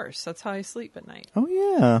 Of course. That's how I sleep at night. Oh,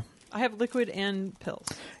 yeah. I have liquid and pills.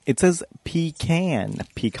 It says pecan.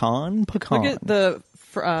 Pecan? Pecan. Look at the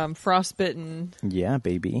frostbitten Yeah,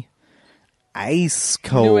 baby. Ice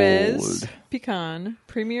cold. Nuez pecan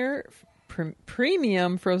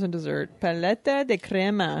premium frozen dessert paleta de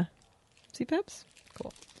crema. See, Peps?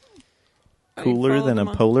 Cool. Cooler Follow than a them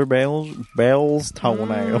on- polar bear's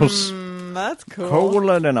toenails. That's cool.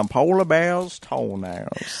 Cooler than a polar bear's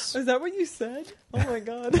toenails. Is that what you said? Oh my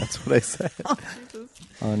god. That's what I said. Oh, Jesus.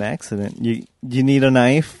 On accident. You need a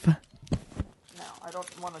knife? No, I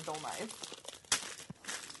don't want a dull knife.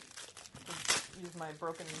 Use my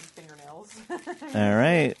broken fingernails. All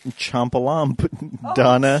right. Chomp a lump,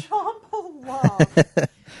 Donna. Chomp-a-lomp.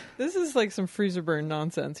 This is like some freezer burn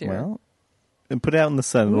nonsense here. Well, and put it out in the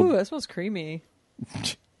sun. Ooh, that smells creamy.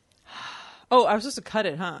 Oh, I was supposed to cut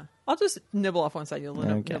it, huh? I'll just nibble off one side. You'll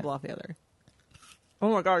Okay. nibble off the other.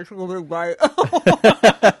 Oh my god, it's a big bite.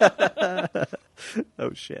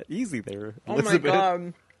 Oh, shit. Easy there, Oh my Elizabeth.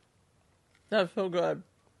 god. That's so good.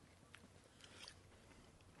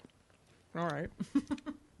 All right.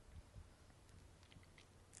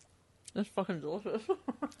 That's fucking delicious.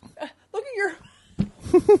 Look at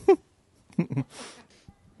your...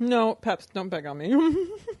 No, Peps, don't beg on me. Oh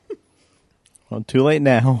Well, too late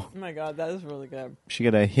now. my god, that is really good. She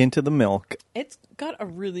got a hint of the milk. It's got a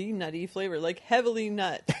really nutty flavor, like heavily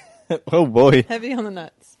nut. Oh, boy. Heavy on the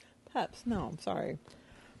nuts. Peps, no, I'm sorry.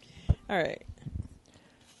 All right.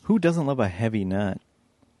 Who doesn't love a heavy nut?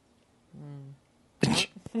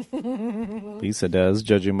 Lisa does,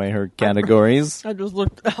 judging by her categories. I just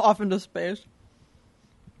looked off into space.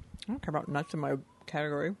 I don't care about nuts in my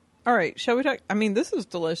category. All right, shall we talk? I mean, this is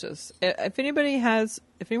delicious. If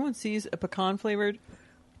anyone sees a pecan flavored,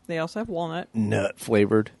 they also have walnut. Nut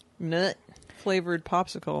flavored. Nut flavored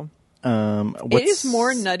popsicle. It It is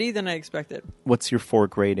more nutty than I expected. What's your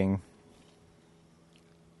fork rating?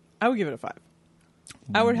 I would give it a 5.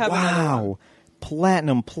 I would have another one. Wow.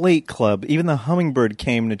 Platinum Plate Club. Even the hummingbird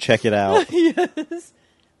came to check it out. Yes.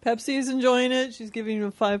 Pepsi is enjoying it. She's giving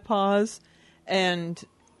him 5 paws. And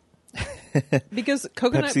because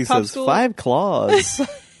coconut Pepsi popsicle... says 5 claws.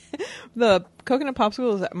 The coconut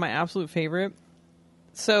popsicle is my absolute favorite.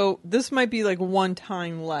 So this might be like 1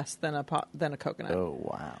 tine less than a coconut. Oh,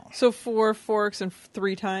 wow. So 4 forks and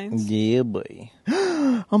 3 tines. Yeah, boy.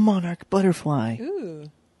 A monarch butterfly. Ooh,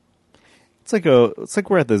 It's like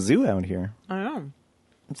we're at the zoo out here. I know.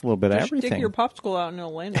 It's a little bit of Just everything. stick your popsicle out and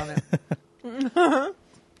it'll land on it.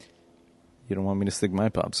 You don't want me to stick my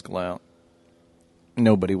popsicle out.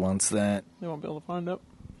 Nobody wants that. They won't be able to find it.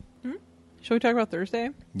 Shall we talk about Thursday?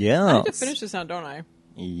 Yeah. I have to finish this now, don't I?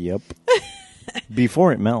 Yep.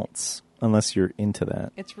 Before it melts, unless you're into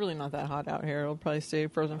that. It's really not that hot out here. It'll probably stay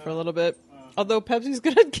frozen for a little bit. Although Pepsi's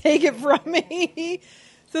going to take it from me.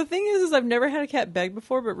 So the thing is I've never had a cat beg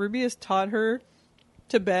before, but Ruby has taught her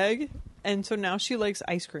to beg. And so now she likes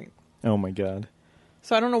ice cream. Oh my god.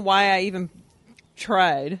 So I don't know why I even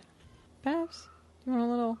tried. Peps, you want a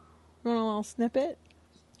little snippet?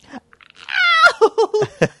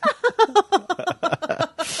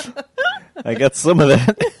 I got some of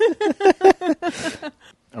that.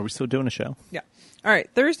 Are we still doing a show? Yeah. All right,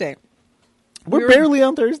 Thursday. We're barely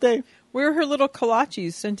on Thursday. We're her little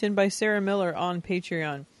kolaches sent in by Sarah Miller on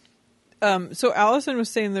Patreon. So Allison was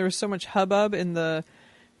saying there was so much hubbub in the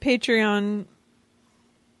Patreon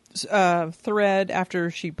thread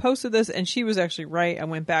after she posted this, and she was actually right. I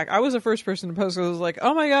went back. I was the first person to post it. I was like,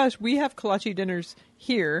 oh my gosh, we have kolache dinners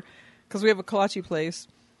here because we have a kolache place.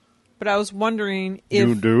 But I was wondering if...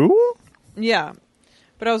 You do? Yeah.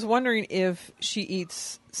 But I was wondering if she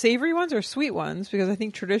eats savory ones or sweet ones, because I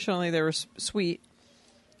think traditionally they were sweet.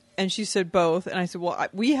 And she said both. And I said, well,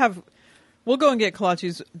 we'll go and get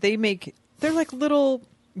kolaches. They're like little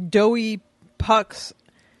doughy pucks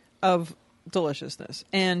of deliciousness.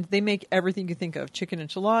 And they make everything you think of. Chicken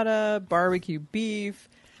enchilada, barbecue beef,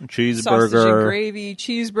 cheeseburger, sausage and gravy,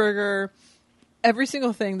 cheeseburger, every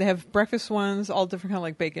single thing. They have breakfast ones, all different kind of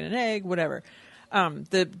like bacon and egg, whatever.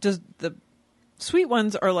 The sweet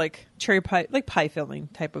ones are like cherry pie, like pie filling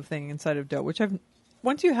type of thing inside of dough,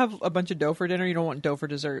 once you have a bunch of dough for dinner, you don't want dough for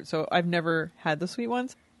dessert. So I've never had the sweet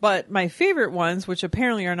ones. But my favorite ones, which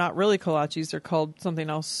apparently are not really kolaches, they're called something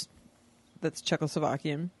else that's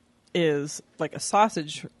Czechoslovakian, is like a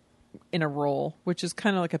sausage in a roll, which is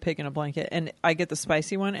kind of like a pig in a blanket. And I get the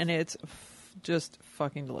spicy one, and it's just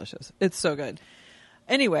fucking delicious. It's so good.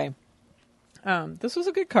 Anyway, this was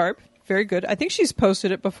a good carb. Very good. I think she's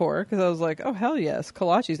posted it before because I was like, oh, hell yes,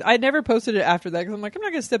 kolaches. I never posted it after that because I'm like, I'm not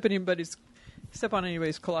going to step on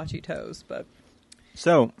anybody's kolache toes. But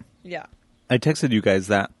so yeah, I texted you guys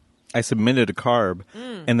that I submitted a carb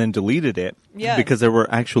and then deleted it because there were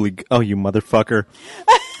actually, oh, you motherfucker,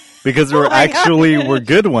 because there were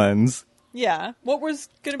good ones. Yeah. What was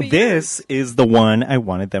going to be This is the one I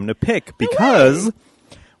wanted them to pick because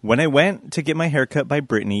when I went to get my haircut by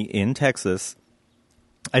Brittany in Texas,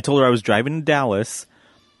 I told her I was driving to Dallas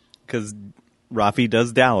because Rafi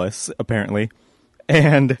does Dallas, apparently.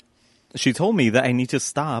 And she told me that I need to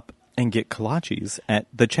stop and get kolaches at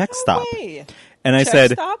the Czech stop. Way. And I Czech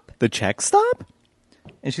said, stop? The Czech stop?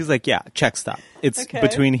 And she's like, yeah, Czech stop. It's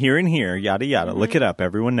between here and here, yada, yada. Look it up.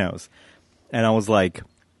 Everyone knows. And I was like,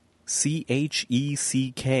 CHECK,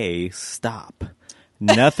 stop.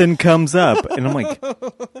 Nothing comes up. And I'm like,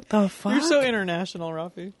 the fuck? You're so international,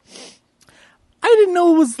 Rafi. I didn't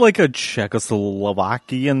know it was like a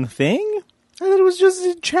Czechoslovakian thing. I thought it was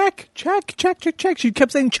just Czech. She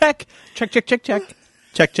kept saying Czech. Czech.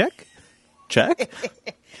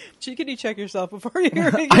 Chickadee check yourself before you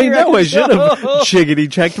I know, I should have chickadee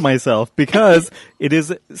checked myself because it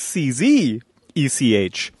is CZECH.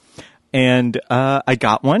 And I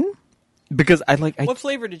got one because what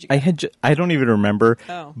flavor did you get? I don't even remember,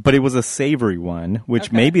 but it was a savory one,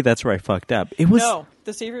 which maybe that's where I fucked up. No,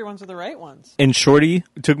 the savory ones are the right ones. And Shorty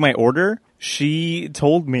took my order. She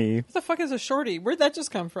told me... What the fuck is a Shorty? Where'd that just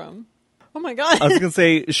come from? Oh my God. I was going to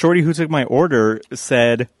say, Shorty who took my order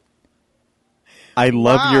said, I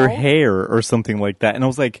love your hair or something like that. And I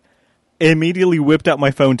was like, immediately whipped out my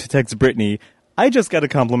phone to text Brittany. I just got a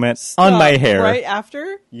compliment on my hair. Right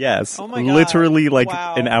after? Yes. Oh my God. Literally like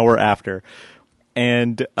an hour after.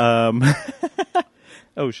 And, oh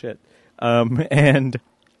shit. And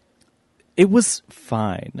it was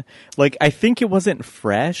fine. Like, I think it wasn't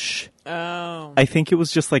fresh. Oh. I think it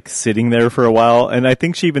was just like sitting there for a while. And I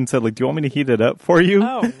think she even said, like, do you want me to heat it up for you?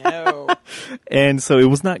 Oh, no. And so it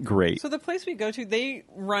was not great. So the place we go to, they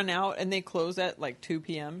run out and they close at like 2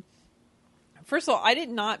 p.m. First of all,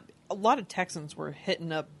 a lot of Texans were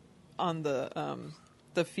hitting up on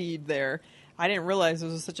the feed there. I didn't realize it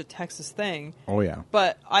was such a Texas thing. Oh, yeah.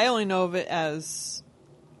 But I only know of it as...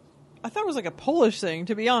 I thought it was like a Polish thing,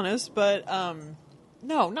 to be honest, but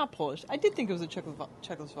no, not Polish. I did think it was a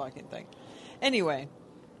Czechoslovakian thing. Anyway,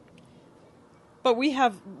 but we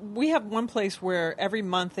have one place where every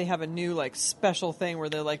month they have a new like special thing where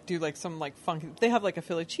they like do like some like funky. They have like a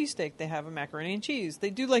Philly cheesesteak. They have a macaroni and cheese. They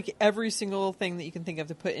do like every single thing that you can think of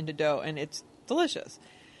to put into dough, and it's delicious.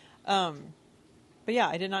 But yeah,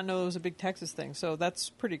 I did not know it was a big Texas thing, so that's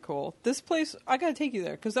pretty cool. This place, I gotta take you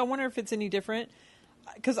there because I wonder if it's any different.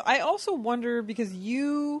 Because I also wonder, because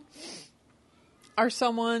you are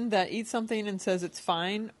someone that eats something and says it's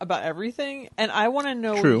fine about everything, and I want to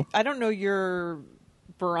know. True. I don't know your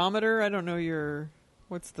barometer. I don't know your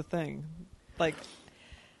what's the thing. Like,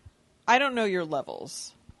 I don't know your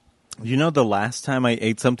levels. You know, the last time I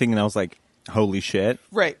ate something and I was like, "Holy shit!"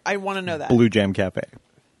 Right. I want to know that. Blue Jam Cafe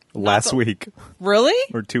last week. Really?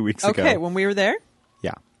 Or 2 weeks ago. Okay, when we were there.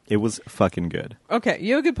 Yeah. It was fucking good. Okay,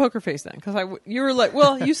 you have a good poker face then, because you were like,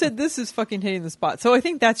 well, you said this is fucking hitting the spot, so I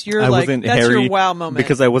think that's your your wow moment.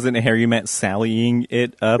 Because I wasn't Harry Met Sallying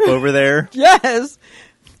it up over there. Yes.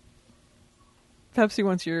 Pepsi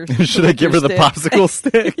wants your. Should I give her the popsicle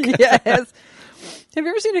stick? Yes. Have you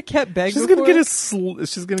ever seen a cat beg? She's before? Gonna get a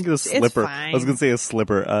slipper. Fine. I was gonna say a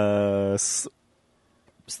slipper.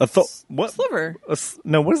 What? Sliver.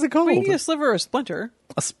 No, what is it called? Well, you get a sliver or a splinter.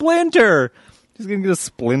 A splinter. She's going to get a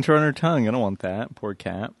splinter on her tongue. I don't want that. Poor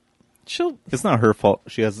cat. It's not her fault.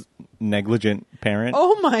 She has negligent parent.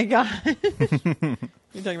 Oh, my God.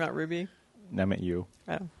 You're talking about Ruby? I meant you.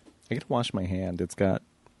 Oh. I gotta wash my hand. It's got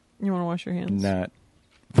You want to wash your hands? nut.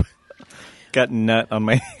 Got nut on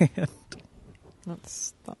my hand.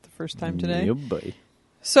 That's not the first time today. Yeah, boy.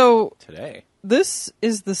 So Today. this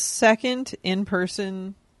is the second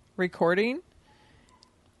in-person recording.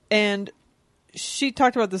 And she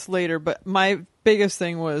talked about this later, but my biggest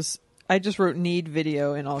thing was I just wrote need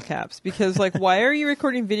video in all caps. Because, like, why are you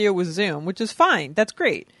recording video with Zoom? Which is fine. That's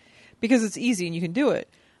great. Because it's easy and you can do it.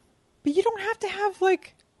 But you don't have to have,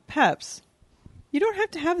 like, peps. You don't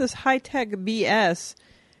have to have this high-tech BS.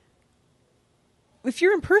 If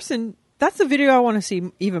you're in person, that's the video I want to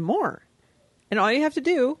see even more. And all you have to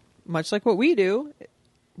do, much like what we do,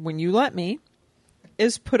 when you let me,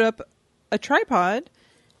 is put up a tripod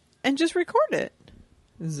and just record it.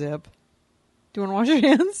 Zip. Do you want to wash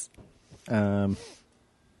your hands?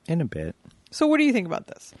 In a bit. So what do you think about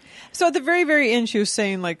this? So at the very, very end, she was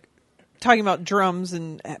saying, like, talking about drums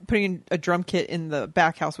and putting a drum kit in the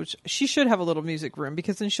back house, which she should have a little music room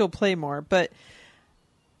because then she'll play more. But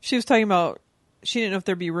she was talking about she didn't know if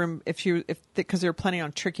there'd be room because they were planning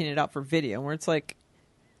on tricking it out for video. Where it's like,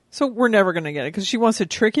 so we're never going to get it because she wants to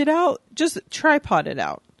trick it out. Just tripod it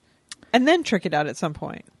out and then trick it out at some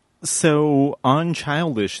point. So on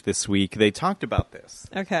Childish this week, they talked about this.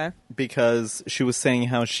 Okay. Because she was saying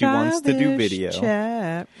how she wants to do video.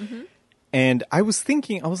 Chat. Mm-hmm. And I was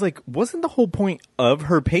thinking, I was like, wasn't the whole point of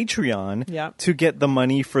her Patreon to get the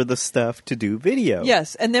money for the stuff to do video?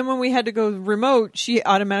 Yes. And then when we had to go remote, she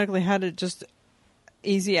automatically had it just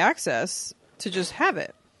easy access to just have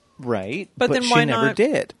it. Right. But then why she never not?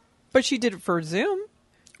 did. But she did it for Zoom.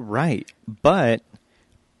 Right. But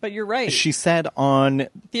you're right. She said on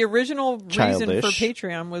the original Childish, reason for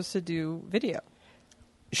Patreon was to do video.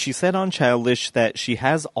 She said on Childish that she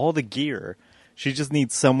has all the gear. She just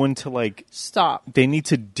needs someone to, like... Stop. They need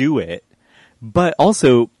to do it. But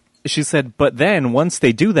also, she said, but then once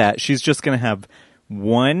they do that, she's just going to have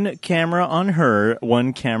one camera on her,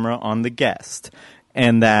 one camera on the guest.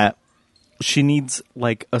 And that she needs,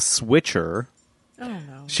 like, a switcher. Oh,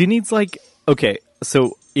 no. She needs, like... Okay,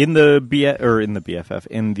 so in the BFF,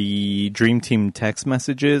 in the Dream Team text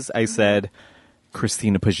messages, I said...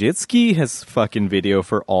 Christina Pajitsky has fucking video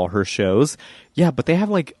for all her shows. Yeah, but they have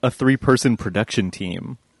like a 3-person production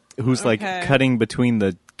team who's like cutting between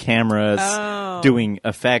the cameras, doing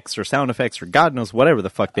effects or sound effects or God knows whatever the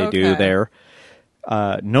fuck they do there.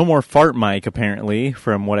 No more fart mic apparently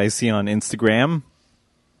from what I see on Instagram.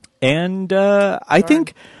 And I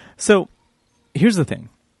think, so here's the thing.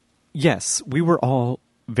 Yes, we were all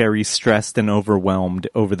very stressed and overwhelmed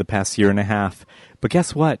over the past year and a half. But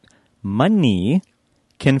guess what? Money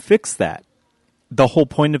can fix that. The whole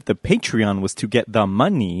point of the Patreon was to get the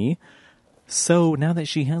money. So now that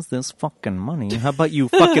she has this fucking money, how about you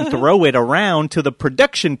fucking throw it around to the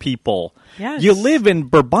production people? Yes. You live in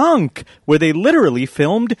Burbank, where they literally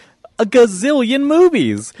filmed a gazillion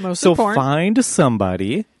movies. So find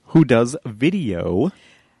somebody who does video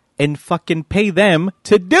and fucking pay them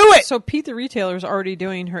to do it. So Pete the Retailer is already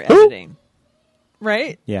doing her editing.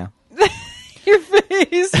 Right? Yeah. Your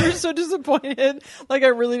face, you're so disappointed. Like I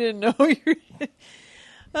really didn't know you.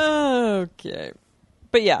 Okay.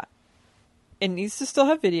 But yeah, it needs to still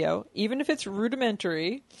have video, even if it's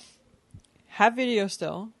rudimentary. Have video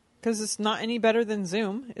still, because it's not any better than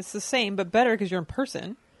Zoom. It's the same, but better because you're in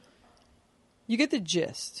person. You get the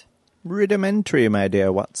gist. Rudimentary, my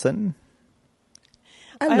dear Watson.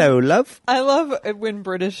 Hello, love. I love when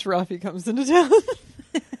British Rafi comes into town.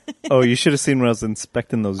 Oh, you should have seen when I was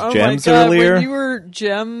inspecting those gems my God, earlier. When you were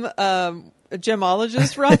gemologist,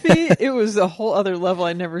 Rafi, it was a whole other level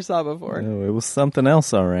I never saw before. Oh, it was something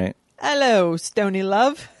else, all right. Hello, Stony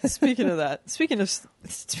love. Speaking of that, speaking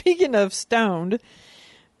of stoned,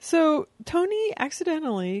 so Tony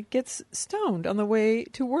accidentally gets stoned on the way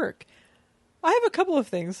to work. I have a couple of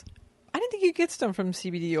things. I didn't think you get stoned from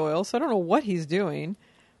CBD oil, so I don't know what he's doing.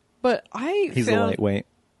 But he's a lightweight.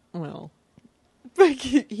 Well,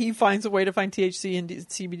 he finds a way to find THC in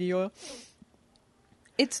CBD oil.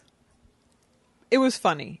 It was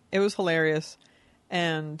funny. It was hilarious.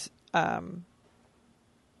 And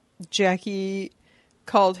Jackie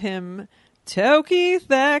called him Toki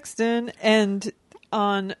Thaxton. And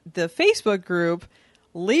on the Facebook group,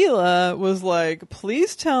 Leela was like,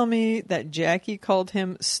 please tell me that Jackie called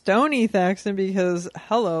him Stony Thaxton because,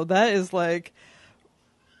 hello, that is like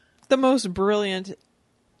the most brilliant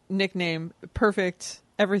nickname. Perfect.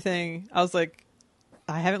 Everything. I was like,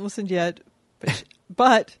 I haven't listened yet,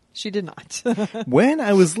 but she did not. When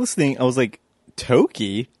I was listening, I was like,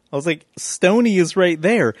 Toki? I was like, Stony is right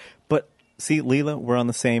there. But see, Leela, we're on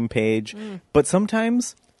the same page. But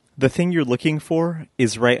sometimes the thing you're looking for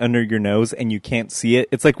is right under your nose and you can't see it.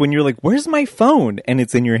 It's like when you're like, where's my phone? And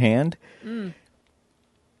it's in your hand. I'm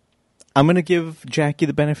going to give Jackie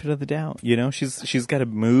the benefit of the doubt. You know, she's got a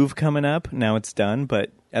move coming up. Now it's done.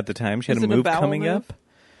 But at the time, she had a move coming up.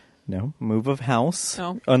 No, move of house.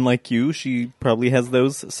 Oh. Unlike you, she probably has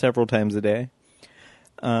those several times a day.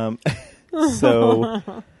 So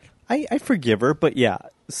I forgive her. But yeah,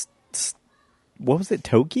 what was it?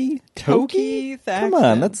 Toki? Toki Thaxton.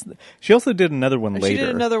 Come on, she also did another one later. She did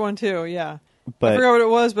another one too. Yeah, but I forgot what it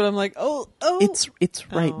was, but I'm like, it's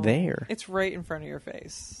right there. It's right in front of your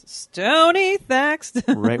face. Stony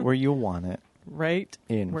Thaxton. Right where you want it. Right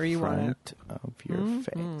in where you want it. Of your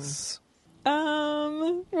face.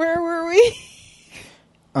 Where were we?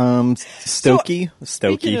 Stokey.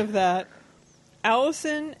 Speaking of that,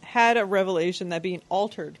 Allison had a revelation that being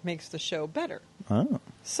altered makes the show better. Oh.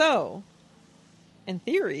 So, in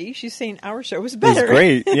theory, she's saying our show was better. It's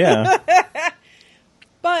great, yeah.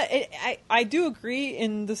 But I do agree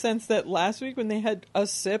in the sense that last week when they had a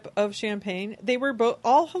sip of champagne, they were both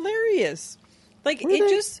all hilarious. Like,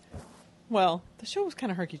 well, the show was kind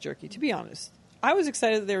of herky-jerky, to be honest. I was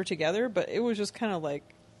excited that they were together, but it was just kind of like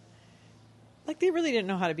they really didn't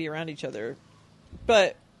know how to be around each other.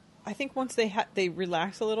 But I think once they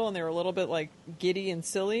relaxed a little and they were a little bit like giddy and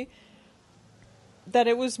silly, that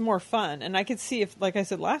it was more fun. And I could see if, like I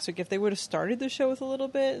said last week, if they would have started the show with a little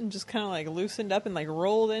bit and just kind of like loosened up and like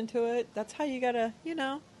rolled into it, that's how you gotta, you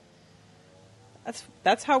know,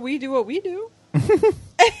 that's how we do what we do.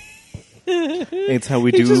 It's how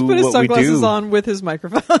we do he just put his what we sunglasses do. on with his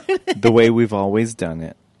microphone. The way we've always done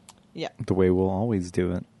it. Yeah. The way we'll always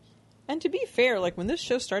do it. And to be fair, like when this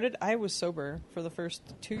show started, I was sober for the first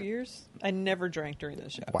 2 years. I never drank during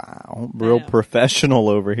this show. Wow. Real professional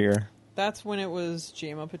over here. That's when it was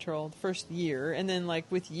GMO Patrol, the first year. And then like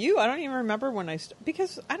with you, I don't even remember when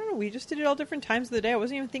because I don't know, we just did it all different times of the day. I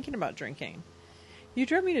wasn't even thinking about drinking. You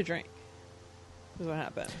drove me to drink. Is what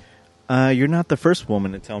happened. You're not the first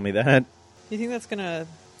woman to tell me that. You think that's gonna...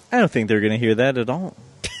 I don't think they're gonna hear that at all.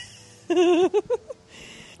 I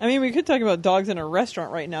mean, we could talk about dogs in a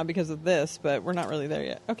restaurant right now because of this, but we're not really there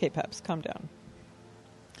yet. Okay, Peps, calm down.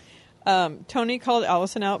 Tony called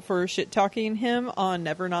Allison out for shit-talking him on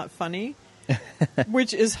Never Not Funny,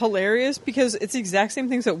 which is hilarious because it's the exact same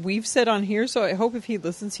things that we've said on here, so I hope if he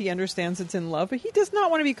listens, he understands it's in love, but he does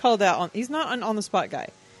not want to be called out. He's not an on-the-spot guy.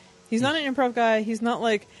 He's not an improv guy. He's not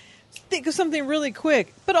like... think of something really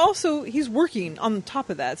quick, but also he's working on top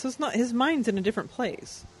of that, so it's not his mind's in a different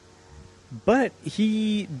place. But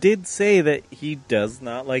he did say that he does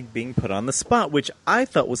not like being put on the spot, which I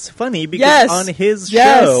thought was funny because on his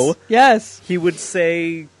show, he would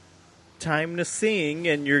say, "Time to sing,"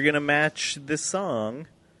 and you're gonna match this song.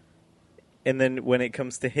 And then when it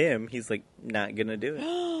comes to him, he's like, not gonna do it.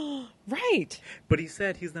 Right. But he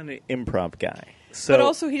said he's not an improv guy. So, but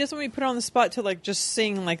also, he doesn't want to be put on the spot to like just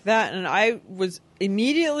sing like that. And I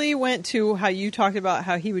immediately went to how you talked about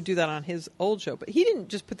how he would do that on his old show. But he didn't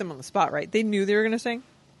just put them on the spot, right? They knew they were going to sing?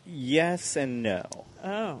 Yes and no.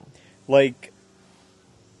 Oh. Like,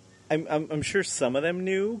 I'm sure some of them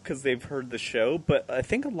knew because they've heard the show, but I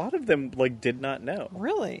think a lot of them like did not know.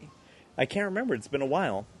 Really? I can't remember. It's been a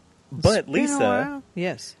while. But Lisa,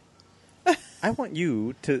 yes, I want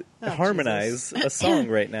you to harmonize a song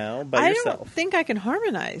right now by yourself. I don't think I can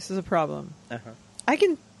harmonize is a problem. Uh-huh. I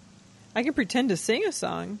can pretend to sing a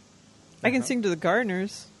song. I can sing to the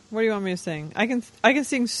Gardeners. What do you want me to sing? I can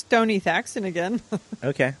sing Stony Thaxton again.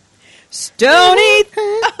 Okay. Stony.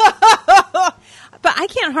 But I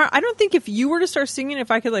can't. I don't think if you were to start singing,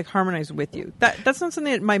 if I could like harmonize with you. That's not something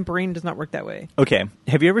that my brain does not work that way. Okay.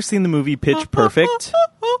 Have you ever seen the movie Pitch Perfect?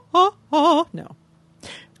 No.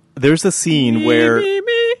 There's a scene where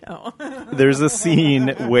there's a scene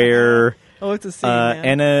where it's a scene.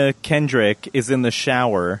 Anna Kendrick is in the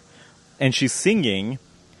shower and she's singing,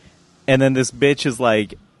 and then this bitch is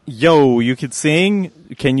like, "Yo, you could sing?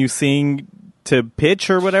 Can you sing to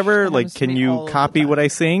pitch or whatever? Like, can you copy what I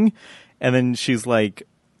sing?" And then she's like,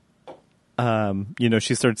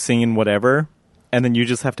 she starts singing whatever, and then you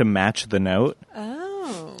just have to match the note.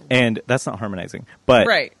 Oh. And that's not harmonizing. But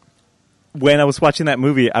right. When I was watching that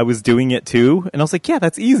movie, I was doing it too. And I was like, yeah,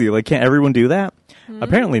 that's easy. Like, can't everyone do that?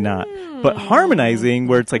 Apparently not. But harmonizing,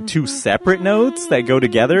 where it's like two separate notes that go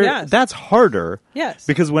together, that's harder. Yes.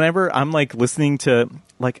 Because whenever I'm like listening to,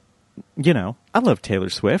 like, I love Taylor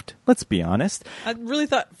Swift. Let's be honest. I really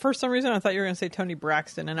thought, for some reason, I thought you were going to say Toni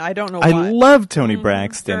Braxton, and I don't know I why. love Toni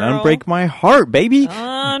Braxton. Girl. Unbreak My Heart, baby.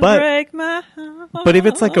 Unbreak my heart. But if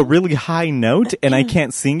it's like a really high note and I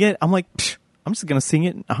can't sing it, I'm like, I'm just going to sing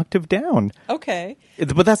it an octave down. Okay.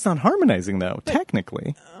 But that's not harmonizing, though,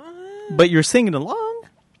 technically. But you're singing along.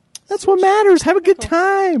 That's what matters. Have a good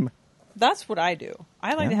time. That's what I do.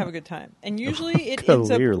 I like to have a good time. And usually it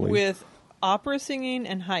ends up with opera singing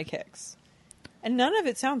and high kicks. And none of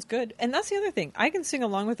it sounds good. And that's the other thing. I can sing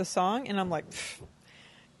along with a song and I'm like,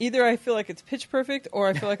 either I feel like it's pitch perfect or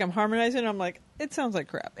I feel like I'm harmonizing and I'm like, it sounds like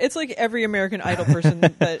crap. It's like every American Idol person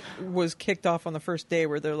that was kicked off on the first day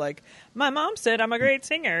where they're like, my mom said I'm a great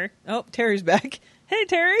singer. Oh, Terry's back. Hey,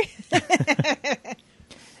 Terry.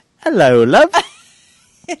 Hello, love.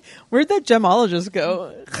 Where'd that gemologist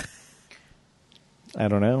go? I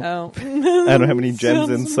don't know. Oh. I don't have any gems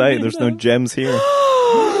in sight. There's no gems here.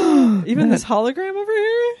 Even this hologram over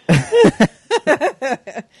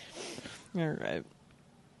here? All right.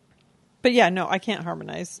 But yeah, no, I can't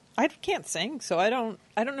harmonize. I can't sing, so I don't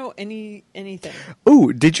know anything.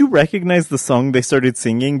 Ooh, did you recognize the song they started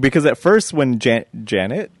singing? Because at first when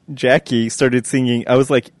Jackie started singing, I was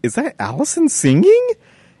like, is that Allison singing?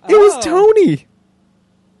 It was Tony.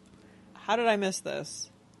 How did I miss this?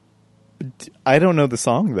 I don't know the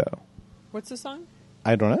song, though. What's the song?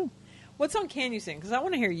 I don't know. What song can you sing? Because I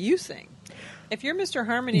want to hear you sing. If you're Mr.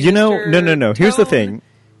 Harmony, No. Tone, Here's the thing.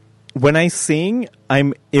 When I sing,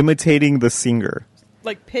 I'm imitating the singer.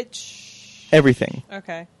 Like pitch? Everything.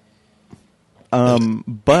 Okay.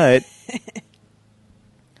 But...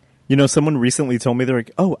 someone recently told me, they're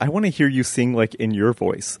like, oh, I want to hear you sing like in your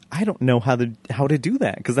voice. I don't know how to do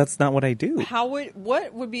that because that's not what I do.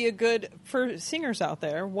 What would be a good, for singers out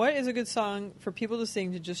there, what is a good song for people to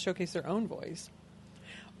sing to just showcase their own voice?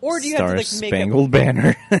 Or do you have to like make Spangled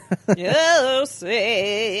Banner. You'll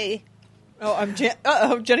see. Oh,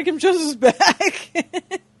 Jenna Kim Jones is back.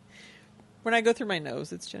 When I go through my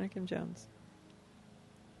nose, it's Jenna Kim Jones.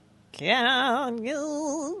 Can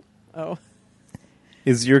you? Oh.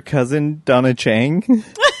 Is your cousin Donna Chang?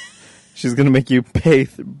 She's going to make you pay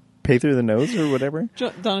through the nose or whatever?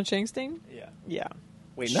 Donna Changstein? Yeah. Yeah.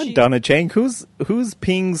 Wait, not Donna Chang. Who's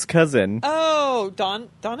Ping's cousin? Oh, Donna?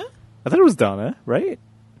 I thought it was Donna, right?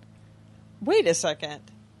 Wait a second.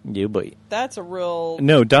 You boy. That's a real...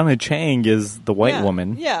 No, Donna Chang is the white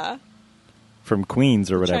woman. Yeah. From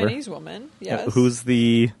Queens or whatever. Chinese woman, yes. Who's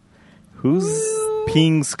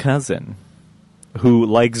Ping's cousin? Who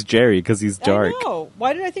likes Jerry because he's dark. I know.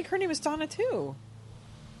 Why did I think her name was Donna too?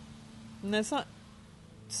 And that's not...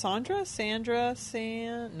 Sandra?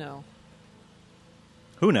 No.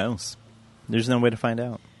 Who knows? There's no way to find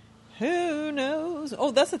out. Who knows? Oh,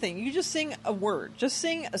 that's the thing. You just sing a word. Just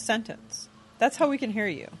sing a sentence. That's how we can hear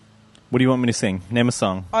you. What do you want me to sing? Name a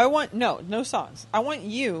song. No songs. I want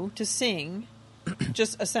you to sing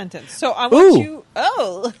just a sentence. So I want you...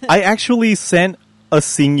 Oh! I actually sent a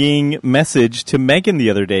singing message to Megan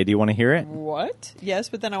the other day. Do you want to hear it? What? Yes,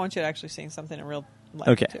 but then I want you to actually sing something in real life,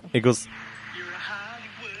 okay. too. It goes... You're a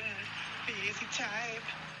Hollywood busy type.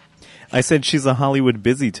 I said she's a Hollywood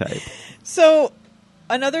busy type. So,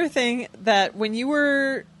 another thing that when you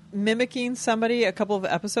were mimicking somebody a couple of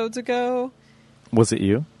episodes ago... Was it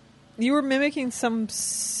you? You were mimicking some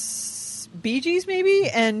Bee Gees, maybe?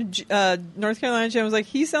 And North Carolina Jen was like,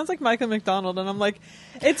 he sounds like Michael McDonald. And I'm like,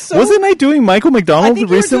 it's so... Wasn't I doing Michael McDonald I think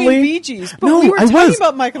recently? You were doing Bee Gees, but no, we were talking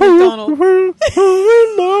about Michael McDonald.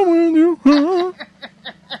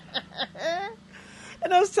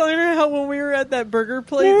 And I was telling her how when we were at that burger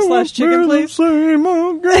place / chicken place...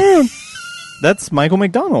 That's Michael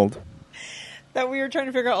McDonald. That we were trying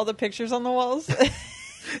to figure out all the pictures on the walls.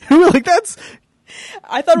 We were like, that's...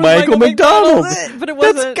 I thought it was Michael McDonald. But it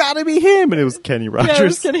wasn't. That's gotta be him. And it was Kenny Rogers. Yeah, it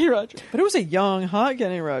was Kenny Rogers. But it was a young, hot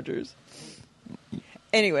Kenny Rogers.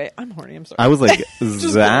 Anyway, I'm horny. I'm sorry. I was like,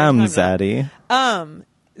 Zamzaddy.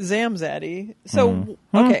 Zamzaddy. So,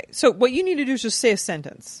 okay. So what you need to do is just say a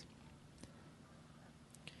sentence.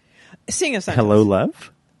 Sing a sentence. Hello,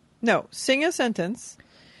 love? No, sing a sentence.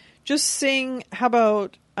 Just sing, how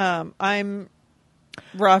about, I'm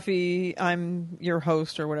Rafi, I'm your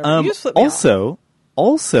host or whatever. You just flip me off.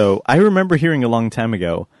 Also, I remember hearing a long time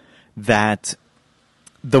ago that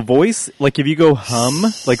the voice, like if you go hum,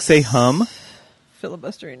 like say hum.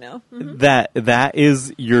 Filibustering now. Mm-hmm. That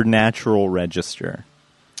is your natural register.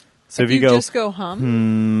 So if you go... just go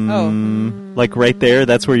hum? Like right there,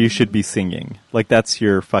 that's where you should be singing. Like that's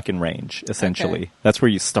your fucking range, essentially. Okay. That's where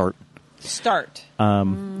you start.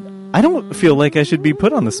 I I don't feel like I should be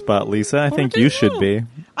put on the spot, Lisa. I think you should be.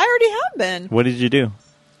 I already have been. What did you do?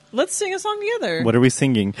 Let's sing a song together. What are we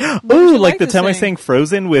singing? would Ooh, you like like the to time I sing? sang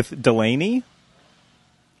Frozen with Delaney?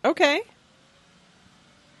 Okay.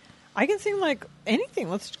 I can sing like anything.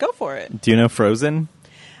 Let's go for it. Do you know Frozen?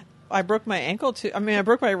 I broke my ankle to. I mean, I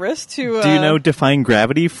broke my wrist to. Do you know Defying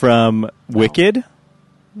Gravity from Wicked?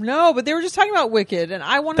 No, but they were just talking about Wicked, and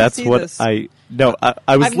I want to That's see what this. I was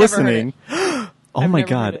I've never heard listening. it. Oh I've my never heard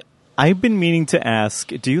god. it. I've been meaning to ask,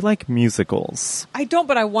 do you like musicals? I don't,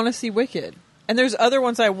 but I want to see Wicked, and there's other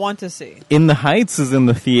ones I want to see. In the Heights is in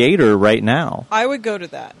the theater right now. I would go to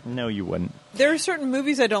that. No, you wouldn't. There are certain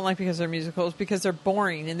movies I don't like because they're musicals, because they're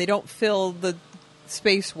boring and they don't fill the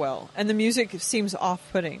space well, and the music seems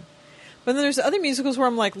off-putting. But then there's other musicals where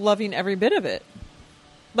I'm like loving every bit of it.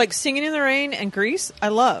 Like Singing in the Rain and Grease, I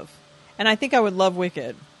love. And I think I would love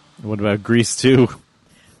Wicked. What about Grease 2?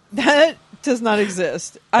 That does not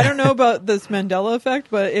exist. I don't know about this Mandela effect,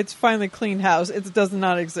 but it's finally cleaned house. It does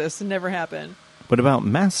not exist. It never happened. What about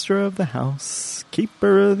Master of the House,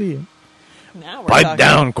 Keeper of the... Now we're Pipe talking.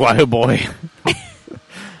 down, quiet boy.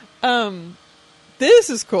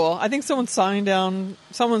 This is cool. I think someone's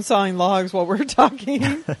sawing logs while we're talking.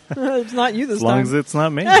 It's not you this As long time. as it's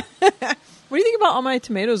not me. What do you think about all my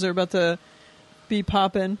tomatoes are about to be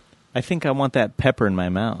popping? I think I want that pepper in my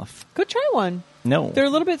mouth. Go try one. No. They're a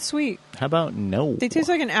little bit sweet. How about no? They taste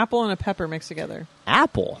like an apple and a pepper mixed together.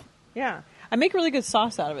 apple. Yeah. I make really good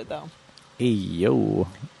sauce out of it, though. Hey, yo.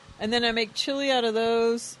 And then I make chili out of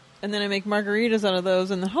those. And then I make margaritas out of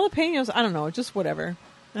those. And the jalapenos, I don't know, just whatever.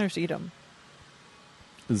 I just eat them.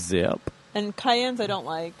 Zip. And cayennes I don't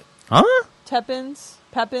like. Huh? Pepins,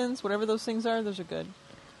 whatever those things are, those are good.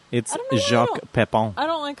 It's I don't know why I Jacques don't- Pepin. I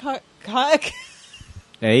don't like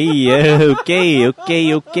Hey, okay.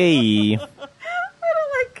 I don't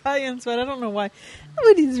like cayennes, but I don't know why.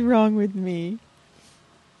 What is wrong with me?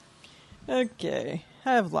 Okay.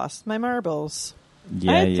 I have lost my marbles.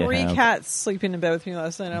 Yeah, I had you 3 have. cats sleeping in bed with me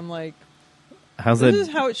last night. I'm like, How's this that? is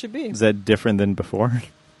how it should be. Is that different than before?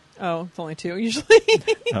 Oh, it's only 2 usually.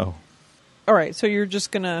 Oh. All right, so you're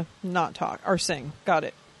just going to not talk or sing. Got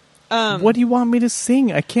it. What do you want me to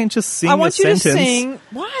sing? I can't just sing I want a you sentence. to sing.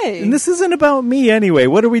 Why? And this isn't about me anyway.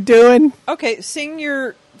 What are we doing? Okay, sing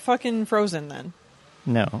your fucking Frozen then.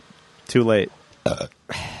 No. Too late. I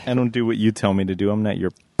don't do what you tell me to do. I'm not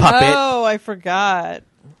your puppet. Oh, I forgot.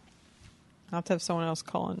 I'll have to have someone else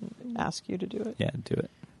call and ask you to do it. Yeah, do it.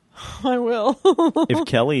 I will. If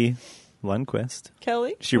Kelly Lundquist,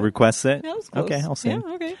 Kelly? she requests it. Yeah, that was close. Okay, I'll sing.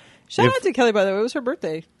 Yeah, okay. Shout If- out to Kelly, by the way. It was her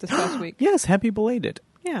birthday this past week. Yes, happy belated.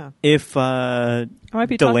 Yeah. If I might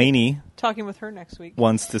be Delaney talking with her next week.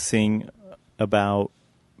 wants to sing about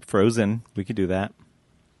Frozen, we could do that.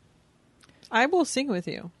 I will sing with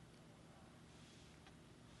you.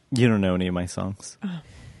 You don't know any of my songs.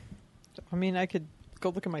 I mean, I could go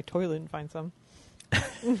look in my toilet and find some.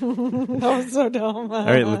 That was so dumb. All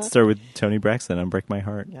right, let's start with Tony Braxton, Unbreak My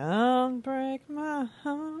Heart. Don't break my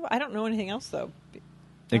heart. I don't know anything else, though.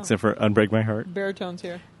 Except for Unbreak My Heart. Baritones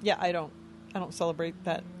here. Yeah, I don't celebrate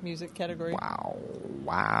that music category. Wow.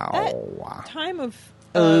 That time of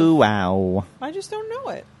Oh, wow. I just don't know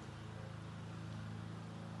it.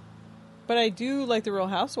 But I do like the Real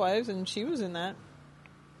Housewives, and she was in that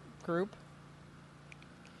group.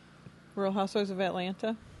 Real Housewives of Atlanta.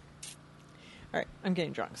 All right, I'm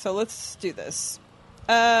getting drunk, so let's do this.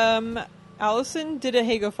 Allison did a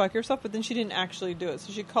 "Hey, go fuck yourself," but then she didn't actually do it.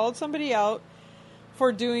 So she called somebody out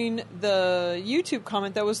for doing the YouTube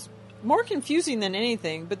comment that was more confusing than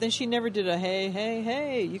anything, but then she never did a "Hey, hey,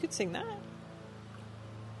 hey." You could sing that.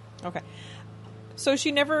 Okay. So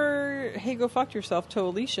she never, "Hey, go fuck yourself" to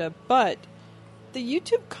Alicia, but the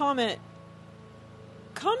YouTube comments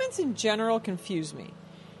in general confuse me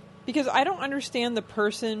because I don't understand the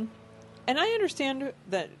person, and I understand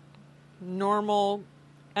that normal,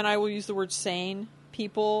 and I will use the word sane,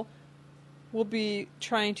 people will be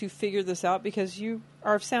trying to figure this out because you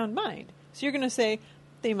are of sound mind. So you're going to say,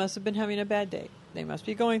 they must have been having a bad day. They must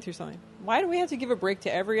be going through something. Why do we have to give a break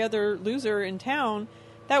to every other loser in town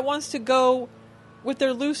that wants to go with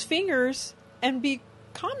their loose fingers and be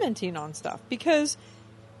commenting on stuff? Because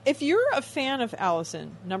if you're a fan of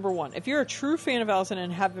Allison, number one, if you're a true fan of Allison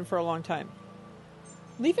and have been for a long time,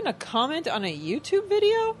 leaving a comment on a YouTube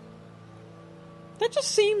video, that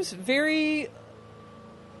just seems very,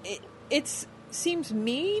 it seems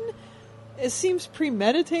mean, it seems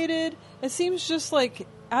premeditated, it seems just like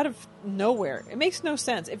out of nowhere. It makes no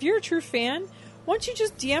sense. If you're a true fan, why don't you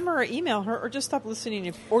just DM her or email her or just stop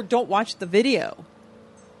listening or don't watch the video?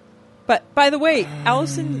 But, by the way,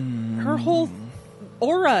 Allison, her whole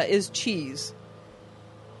aura is cheese.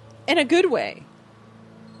 In a good way.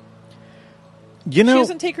 You know, she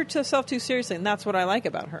doesn't take herself too seriously, and that's what I like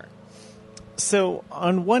about her. so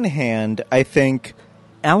on one hand, I think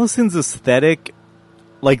Allison's aesthetic,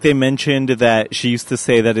 like they mentioned that she used to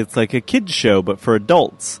say that it's like a kid's show, but for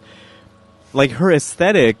adults. Like, her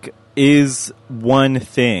aesthetic is one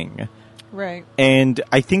thing. Right. And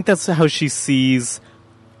I think that's how she sees...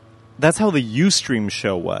 That's how the Ustream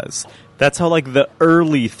show was. That's how, like, the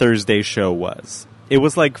early Thursday show was. It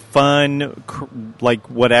was, like, fun, like,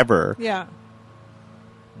 whatever. Yeah.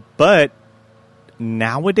 But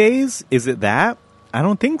nowadays, is it that? I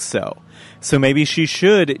don't think so. So maybe she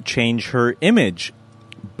should change her image.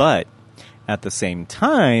 But at the same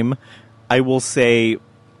time, I will say,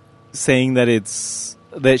 saying that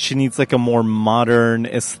that she needs like a more modern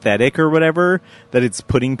aesthetic or whatever, that it's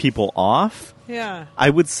putting people off. Yeah. I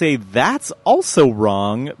would say that's also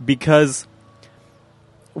wrong, because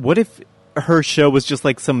what if her show was just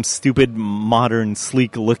like some stupid, modern,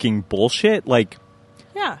 sleek looking bullshit? Like,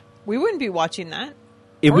 yeah, we wouldn't be watching that.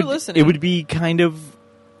 Listening. It would be kind of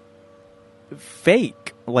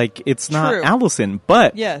fake. Like, it's not True. Allison,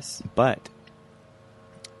 but yes. But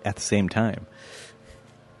at the same time,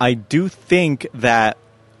 I do think that,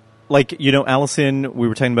 like, you know, Allison, we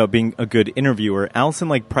were talking about being a good interviewer. Allison,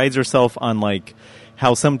 like, prides herself on, like,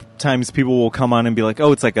 how sometimes people will come on and be like,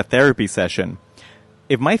 oh, it's like a therapy session.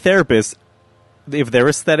 If my therapist, if their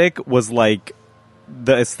aesthetic was like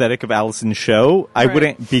the aesthetic of Allison's show, I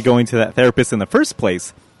wouldn't be going to that therapist in the first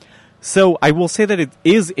place. So I will say that it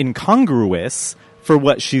is incongruous for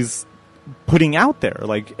what she's putting out there.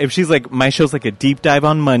 Like, if she's like, my show's like a deep dive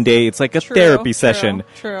on Monday, it's like a therapy session,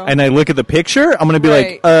 and I look at the picture, I'm going to be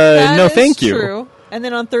like, no, thank you. True. And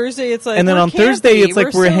then on Thursday, it's like, and then on Thursday, it's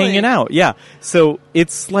like we're silly. hanging out. Yeah. So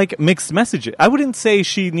it's like mixed messages. I wouldn't say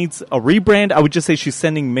she needs a rebrand. I would just say she's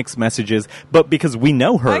sending mixed messages. But because we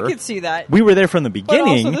know her, I could see that. We were there from the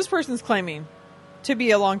beginning. But also, this person's claiming to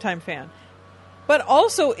be a longtime fan. But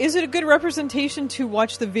also, is it a good representation to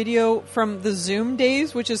watch the video from the Zoom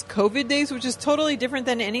days, which is COVID days, which is totally different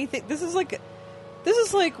than anything? This is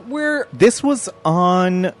like where... This was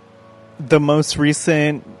on the most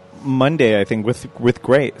recent Monday, I think, with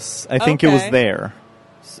Grace. I think it was there.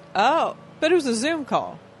 Oh, but it was a Zoom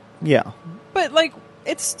call. Yeah. But, like,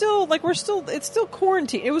 it's still, like, it's still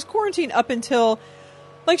quarantine. It was quarantine up until...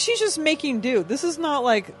 Like, she's just making do. This is not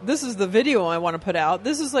like, this is the video I want to put out.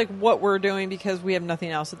 This is like what we're doing because we have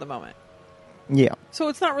nothing else at the moment. Yeah. So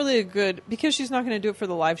it's not really a good, because she's not going to do it for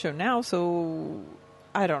the live show now, so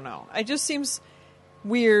I don't know. It just seems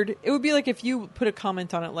weird. It would be like if you put a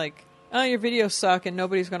comment on it like, oh, your videos suck and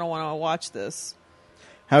nobody's going to want to watch this.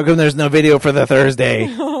 How come there's no video for the Thursday?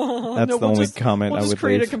 That's the only comment I would leave. We'll just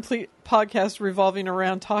create a complete podcast revolving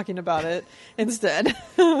around talking about it instead.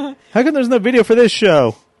 How come there's no video for this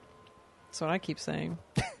show? That's what I keep saying.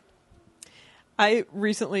 I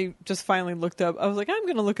recently just finally looked up. I was like, I'm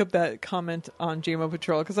going to look up that comment on GMO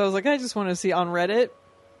Patrol because I was like, I just want to see on Reddit.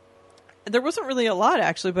 There wasn't really a lot,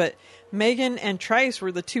 actually, but Megan and Trice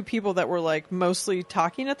were the two people that were, like, mostly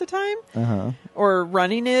talking at the time. Or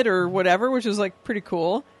running it or whatever, which was, like, pretty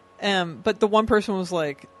cool. But the one person was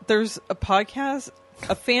like, there's a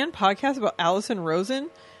fan podcast about Allison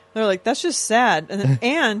Rosen. They're like, that's just sad.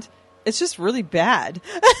 And it's just really bad.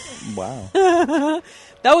 Wow.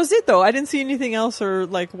 That was it, though. I didn't see anything else or,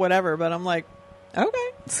 like, whatever. But I'm like, okay.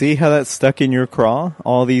 See how that stuck in your craw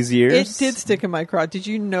all these years? It did stick in my craw. Did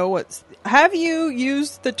you know what... Have you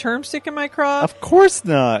used the term stick in my craw? Of course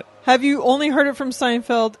not. Have you only heard it from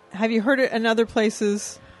Seinfeld? Have you heard it in other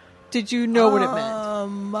places? Did you know what it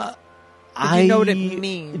meant? Did you know what it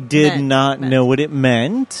means? Did not know what it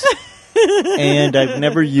meant. And I've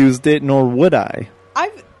never used it, nor would I.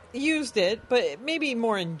 I've used it, but maybe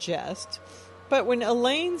more in jest. But when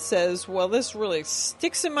Elaine says, well, this really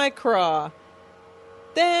sticks in my craw,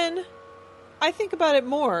 then I think about it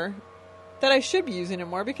more, that I should be using it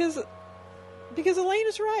more because Elaine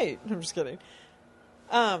is right. I'm just kidding.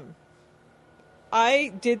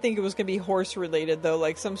 I did think it was going to be horse related though,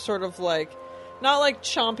 like some sort of like, not like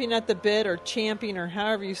chomping at the bit or champing or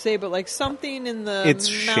however you say, but like something in the It's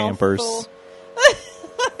champers.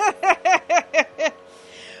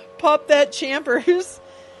 Pop that champers.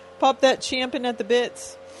 Pop that champing at the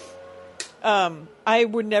bits. I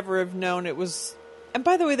would never have known it was... And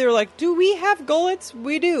by the way, they were like, do we have gullets?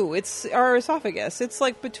 We do. It's our esophagus. It's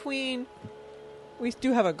like between... We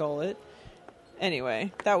do have a gullet.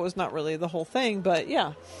 Anyway, that was not really the whole thing, but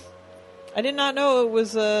yeah. I did not know it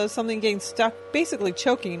was something getting stuck, basically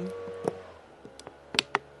choking.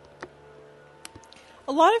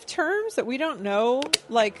 A lot of terms that we don't know,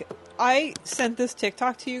 like, I sent this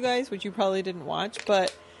TikTok to you guys, which you probably didn't watch,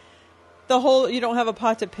 but the whole, you don't have a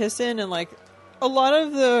pot to piss in, and like, a lot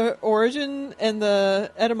of the origin and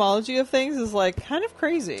the etymology of things is like kind of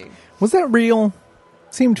crazy. Was that real?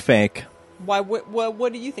 Seemed fake. Why?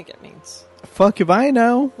 What do you think it means? Fuck if I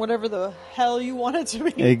know. Whatever the hell you want it to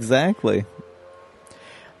mean. Exactly.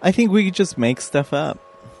 I think we could just make stuff up.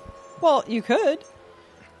 Well, you could.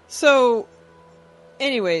 So,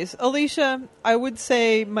 anyways, Alicia, I would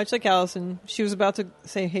say, much like Allison, she was about to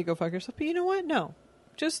say, hey, go fuck yourself. But you know what? No.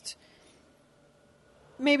 Just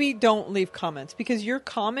maybe don't leave comments. Because your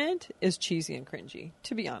comment is cheesy and cringy,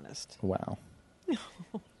 to be honest. Wow.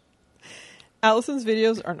 Allison's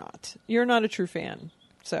videos are not. You're not a true fan.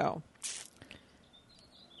 So...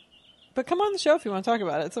 But come on the show if you want to talk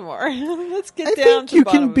about it some more. Let's get down to the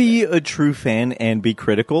bottom of it. You can be a true fan and be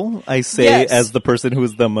critical. I say Yes. as the person who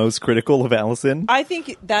is the most critical of Allison. I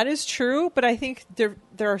think that is true, but I think there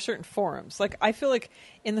are certain forums. Like, I feel like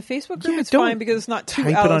in the Facebook group, it's don't fine because it's not too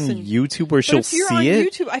type Allison. it on YouTube where But she'll if you're see on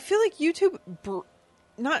it. YouTube, I feel like YouTube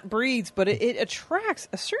not breeds, but it attracts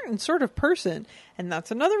a certain sort of person. And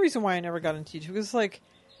that's another reason why I never got into YouTube. Because it's like,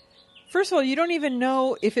 first of all, you don't even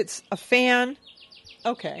know if it's a fan.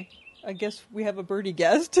 Okay. I guess we have a birdie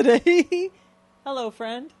guest today. Hello,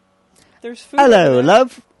 friend. There's food. Hello,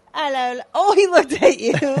 love. Hello. Oh, he looked at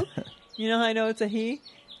you. You know how I know it's a he?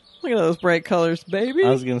 Look at those bright colors, baby. I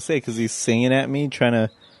was going to say, because he's singing at me, trying to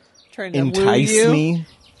Trying to entice woo you. me.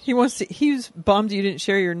 He wants to. He was bummed you didn't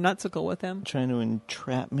share your nutsicle with him. Trying to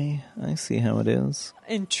entrap me. I see how it is.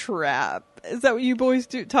 Entrap. Is that what you boys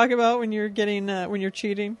do talk about when you're getting when you're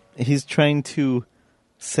cheating? He's trying to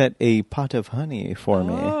set a pot of honey for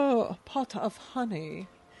me. Oh, a pot of honey.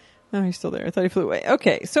 No, he's still there. I thought he flew away.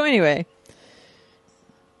 Okay, so anyway.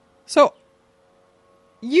 So,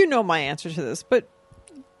 you know my answer to this, but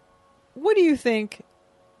what do you think?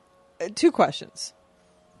 2 questions.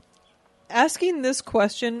 Asking this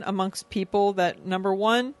question amongst people that, number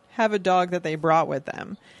 1, have a dog that they brought with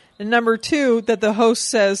them. And number 2, that the host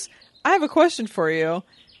says, I have a question for you.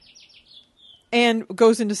 And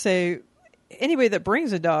goes in to say, anybody that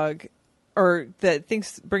brings a dog or that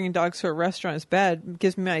thinks bringing dogs to a restaurant is bad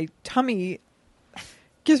gives my tummy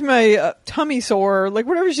sore, like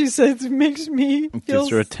whatever she says, makes me Gives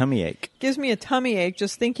her a tummy ache. Gives me a tummy ache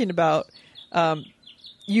just thinking about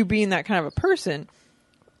you being that kind of a person.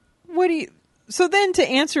 So then to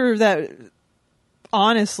answer that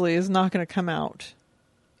honestly is not going to come out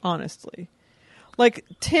honestly. Like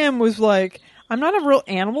Tim was like, I'm not a real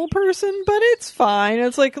animal person, but it's fine.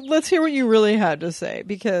 It's like, let's hear what you really had to say,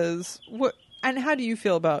 because and how do you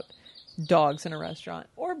feel about dogs in a restaurant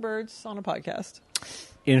or birds on a podcast?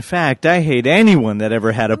 In fact, I hate anyone that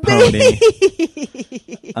ever had a pony.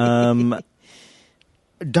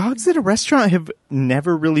 Dogs at a restaurant have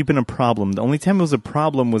never really been a problem. The only time it was a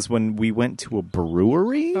problem was when we went to a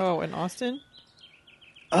brewery. Oh, in Austin?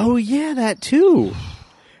 Oh, yeah, that too.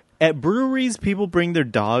 At breweries, people bring their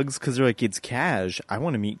dogs because they're like, it's cash. I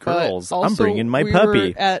want to meet girls. I'm bringing my puppy. We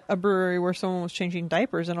were at a brewery where someone was changing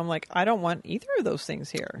diapers, and I'm like, I don't want either of those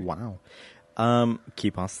things here. Wow.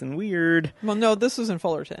 Keep Austin weird. Well, no, this was in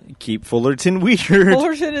Fullerton. Keep Fullerton weird.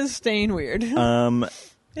 Fullerton is staying weird.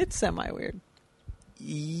 It's semi-weird.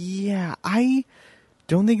 Yeah, I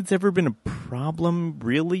don't think it's ever been a problem,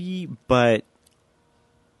 really, but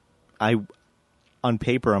on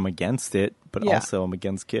paper, I'm against it, but also I'm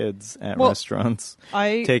against kids at restaurants.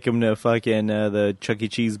 Take them to fucking the Chuck E.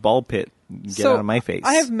 Cheese ball pit. Get out of my face.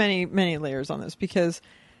 I have many, many layers on this, because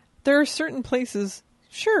there are certain places,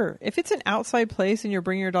 sure, if it's an outside place and you're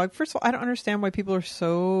bringing your dog, first of all, I don't understand why people are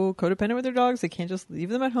so codependent with their dogs. They can't just leave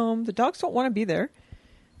them at home. The dogs don't want to be there.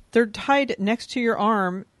 They're tied next to your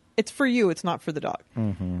arm. It's for you. It's not for the dog.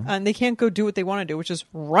 Mm-hmm. And they can't go do what they want to do, which is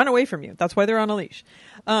run away from you. That's why they're on a leash.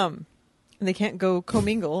 And they can't go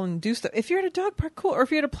commingle and do stuff. If you're at a dog park, cool. Or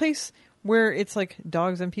if you're at a place where it's like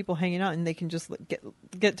dogs and people hanging out and they can just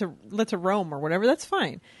let to roam or whatever, that's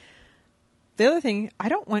fine. The other thing, I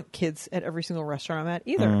don't want kids at every single restaurant I'm at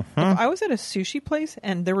either. Mm-hmm. If I was at a sushi place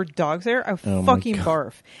and there were dogs there, I would fucking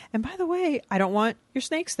barf. And by the way, I don't want your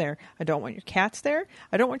snakes there. I don't want your cats there.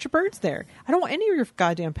 I don't want your birds there. I don't want any of your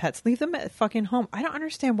goddamn pets. Leave them at fucking home. I don't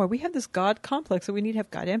understand why we have this god complex that we need to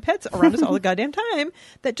have goddamn pets around us all the goddamn time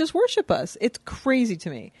that just worship us. It's crazy to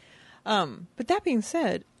me. But that being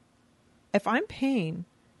said, if I'm paying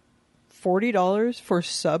 $40 for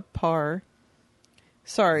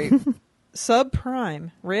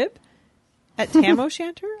subprime rib at Tam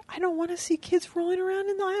O'Shanter, I don't want to see kids rolling around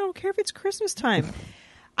in the aisle. I don't care if it's Christmas time.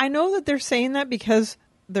 I know that they're saying that because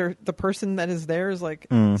the person that is there is like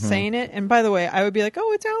saying it. And by the way, I would be like,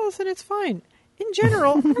 oh, it's Allison, it's fine. In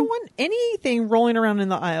general, I don't want anything rolling around in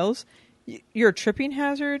the aisles. You're a tripping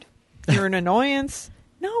hazard. You're an annoyance.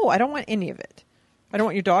 No, I don't want any of it. I don't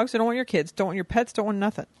want your dogs. I don't want your kids. Don't want your pets. Don't want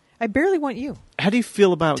nothing. I barely want you. How do you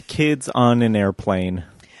feel about kids on an airplane?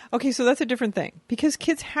 Okay, so that's a different thing. Because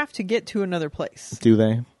kids have to get to another place. Do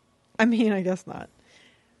they? I mean, I guess not.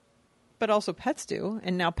 But also pets do.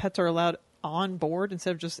 And now pets are allowed on board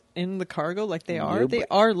instead of just in the cargo like they are. They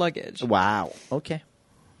are luggage. Wow. Okay.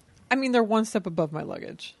 I mean, they're one step above my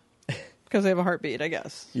luggage. Because they have a heartbeat, I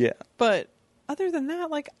guess. Yeah. But other than that,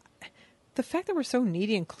 like, the fact that we're so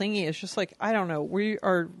needy and clingy is just like, I don't know. We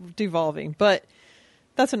are devolving. But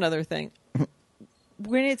that's another thing.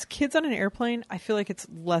 When it's kids on an airplane, I feel like it's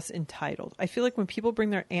less entitled. I feel like when people bring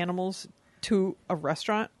their animals to a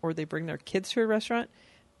restaurant or they bring their kids to a restaurant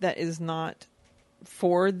that is not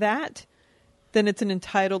for that, then it's an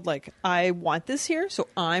entitled, like, I want this here, so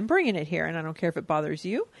I'm bringing it here. And I don't care if it bothers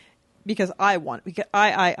you because I want it. Because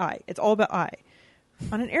I. It's all about I.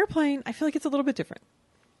 On an airplane, I feel like it's a little bit different.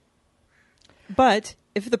 But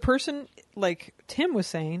if the person, like Tim was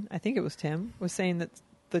saying, I think it was Tim, was saying that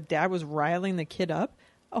the dad was riling the kid up,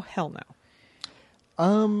 oh, hell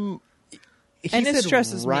no. He and said it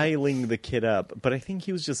stresses riling the kid up, but I think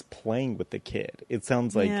he was just playing with the kid. It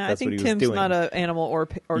sounds like that's what he was doing. I think Tim's not an animal or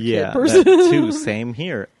yeah, kid person. That too. Same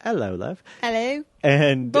here. Hello, love. Hello.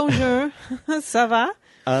 And bonjour. Ça va?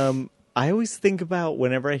 I always think about,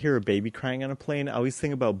 whenever I hear a baby crying on a plane, I always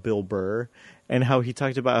think about Bill Burr and how he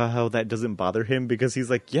talked about how that doesn't bother him because he's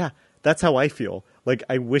like, yeah, that's how I feel. Like,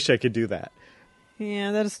 I wish I could do that.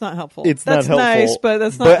 Yeah, that is not helpful. It's that's not helpful. Nice, but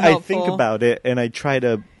that's not but helpful. I think about it, and I try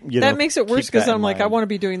to, that makes it worse because I'm like, mind. I want to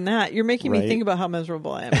be doing that. You're making me think about how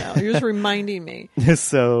miserable I am now. You're just reminding me.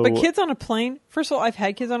 So, but kids on a plane, first of all, I've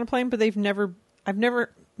had kids on a plane, but my kids have never is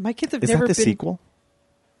never that the been... sequel?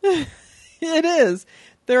 It is.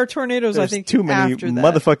 There are tornadoes, There's I think, too many after that.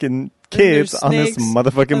 motherfucking kids on this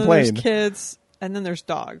motherfucking plane. There's kids, and then there's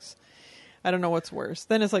dogs. I don't know what's worse.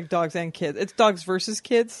 Then it's like dogs and kids. It's dogs versus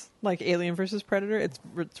kids, like Alien versus Predator.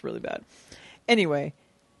 It's really bad. Anyway,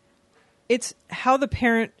 it's how the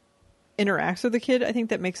parent interacts with the kid. I think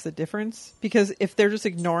that makes the difference. Because if they're just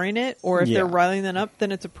ignoring it, or if they're riling them up,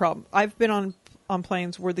 then it's a problem. I've been on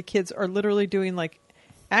planes where the kids are literally doing like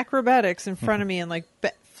acrobatics in front of me and like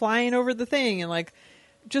flying over the thing and like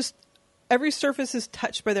just every surface is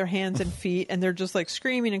touched by their hands and feet, and they're just like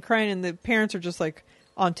screaming and crying, and the parents are just like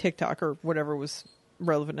on TikTok or whatever was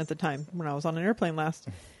relevant at the time when I was on an airplane last,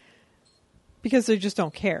 because they just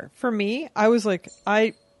don't care. For me, I was like,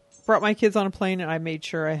 I brought my kids on a plane and I made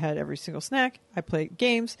sure I had every single snack. I played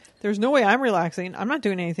games. There's no way I'm relaxing. I'm not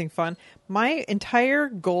doing anything fun. My entire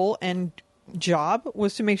goal and job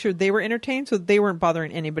was to make sure they were entertained so they weren't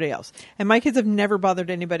bothering anybody else. And my kids have never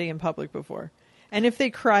bothered anybody in public before. And if they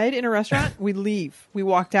cried in a restaurant, we leave. We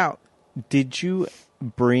walked out. Did you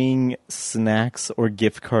bring snacks or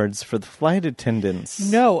gift cards for the flight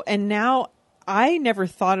attendants? No, and now I never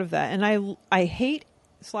thought of that, and I hate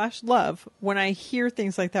 / love when I hear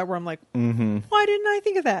things like that where I'm like, why didn't I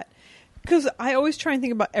think of that? Because I always try and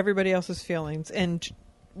think about everybody else's feelings and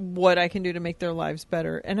what I can do to make their lives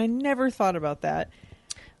better, and I never thought about that.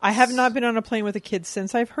 I have not been on a plane with a kid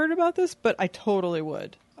since I've heard about this, but I totally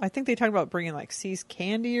would. I think they talked about bringing like C's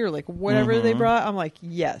candy or like whatever they brought. I'm like,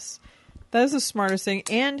 yes. That is the smartest thing.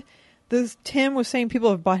 And Tim was saying people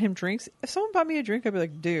have bought him drinks. If someone bought me a drink, I'd be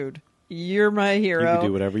like, dude, you're my hero. You can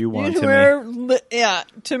do whatever you want to me. Yeah,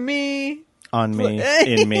 to me. On me.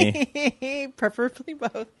 In me. Preferably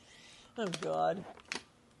both. Oh, God.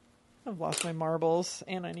 I've lost my marbles,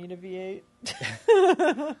 and I need a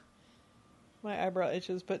V8. My eyebrow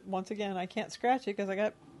itches, but once again, I can't scratch it because I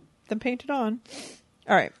got them painted on.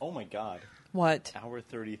 All right. Oh, my God. What? Hour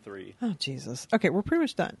 33. Oh, Jesus. Okay, we're pretty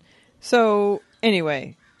much done. So,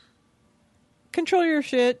 anyway, control your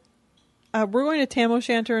shit. We're going to Tam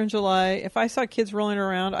O'Shanter in July. If I saw kids rolling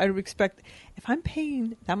around, I would expect, if I'm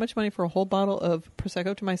paying that much money for a whole bottle of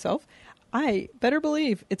Prosecco to myself, I better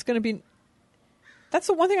believe it's going to be, that's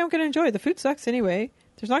the one thing I'm going to enjoy. The food sucks anyway.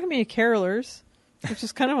 There's not going to be any carolers, which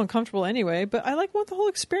is kind of uncomfortable anyway, but I want the whole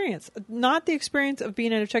experience, not the experience of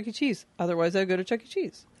being at a Chuck E. Cheese. Otherwise, I'd go to Chuck E.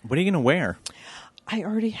 Cheese. What are you going to wear? I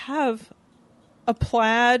already have a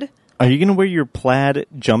plaid. Are you going to wear your plaid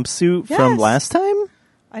jumpsuit from last time?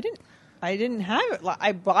 I didn't have it.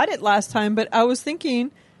 I bought it last time, but I was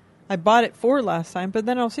thinking I bought it for last time, but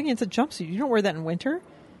then I was thinking it's a jumpsuit. You don't wear that in winter?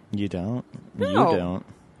 You don't? No. You don't.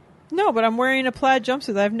 No, but I'm wearing a plaid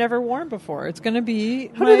jumpsuit that I've never worn before. It's going to be...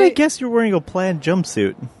 How did I guess you're wearing a plaid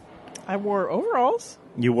jumpsuit? I wore overalls.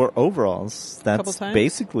 You wore overalls. That's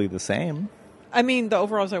basically the same. I mean, the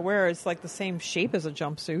overalls I wear is like the same shape as a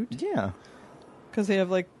jumpsuit. Yeah. Because they have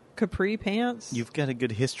like capri pants. You've got a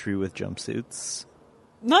good history with jumpsuits.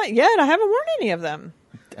 Not yet. I haven't worn any of them.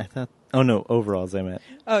 I thought Oh, no, overalls, I meant.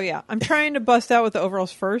 Oh, yeah. I'm trying to bust out with the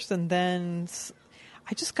overalls first, and then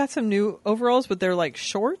I just got some new overalls, but they're like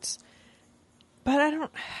shorts. But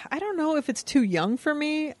I don't know if it's too young for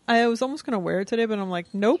me. I was almost going to wear it today, but I'm like,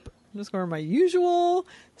 nope. I'm just going to wear my usual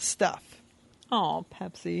stuff. Oh,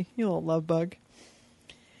 Pepsi, you little love bug.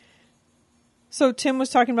 So Tim was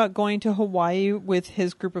talking about going to Hawaii with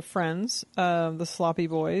his group of friends, the sloppy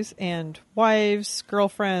boys, and wives,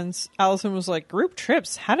 girlfriends. Allison was like, group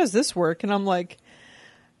trips, how does this work? And I'm like,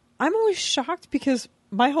 I'm always shocked because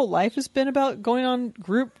my whole life has been about going on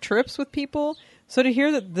group trips with people. So to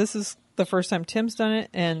hear that this is the first time Tim's done it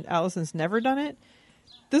and Allison's never done it,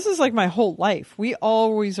 this is like my whole life. We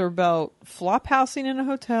always are about flop housing in a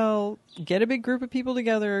hotel, get a big group of people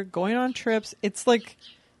together, going on trips. It's like,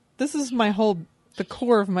 this is the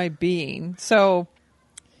core of my being. So,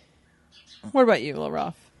 what about you, Lil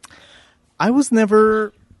Ruff? I was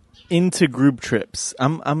never into group trips.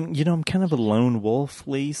 I'm kind of a lone wolf,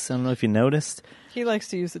 Lisa. I don't know if you noticed. He likes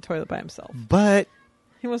to use the toilet by himself. But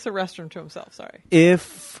he wants the restroom to himself, sorry.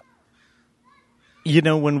 If,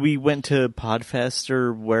 when we went to Podfest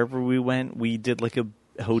or wherever we went, we did like a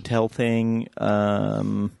hotel thing.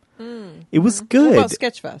 It was good. What about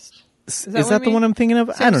Sketchfest? Is that the one I'm thinking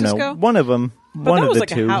of? San I don't Francisco? know. One of them. But one that of was the like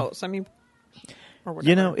two. a house. I mean, or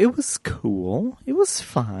whatever. It was cool. It was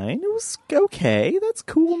fine. It was okay. That's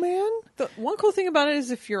cool, man. The one cool thing about it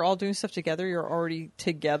is if you're all doing stuff together, you're already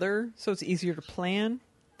together, so it's easier to plan.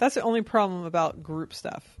 That's the only problem about group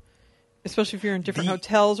stuff. Especially if you're in different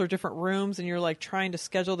hotels or different rooms and you're like trying to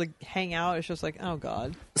schedule to hang out. It's just like, oh,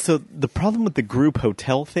 God. So the problem with the group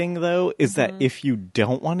hotel thing, though, is that if you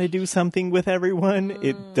don't want to do something with everyone,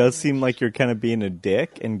 it does seem like you're kind of being a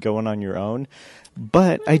dick and going on your own.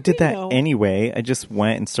 But I did that anyway. I just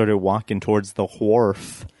went and started walking towards the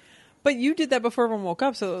wharf. But you did that before everyone woke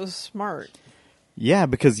up, so it was smart. Yeah,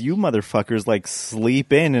 because you motherfuckers like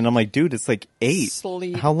sleep in. And I'm like, dude, it's like 8.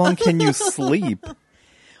 Sleep. How long can you sleep?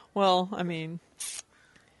 Well, I mean,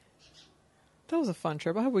 that was a fun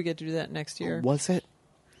trip. I hope we get to do that next year. Was it?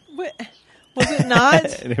 What? Was it not?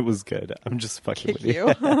 It was good. I'm just fucking Kick with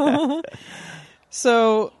you.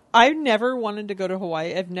 So I never wanted to go to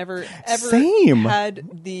Hawaii. I've never ever Same.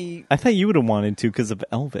 had the. I thought you would have wanted to because of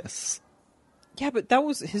Elvis. Yeah, but that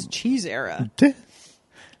was his cheese era.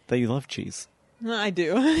 That you love cheese. I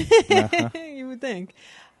do. You would think.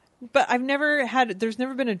 But I've never had. There's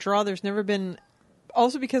never been a draw. There's never been.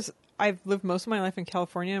 Also because I've lived most of my life in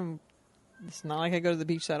California, and it's not like I go to the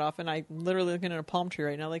beach that often. I'm literally looking at a palm tree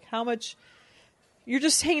right now. Like, how much... You're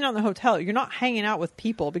just hanging out in the hotel. You're not hanging out with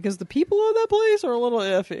people, because the people of that place are a little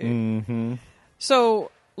iffy. Mm-hmm.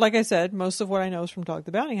 So, like I said, most of what I know is from Dog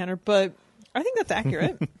the Bounty Hunter, but I think that's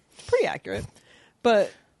accurate. Pretty accurate. But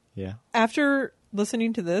yeah, after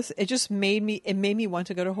listening to this, it just made me want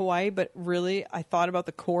to go to Hawaii, but really, I thought about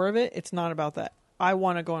the core of it. It's not about that. I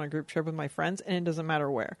want to go on a group trip with my friends, and it doesn't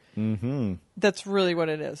matter where. Mm-hmm. That's really what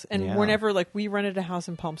it is. And whenever, like, we rented a house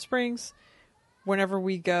in Palm Springs, whenever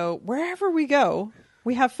we go, wherever we go,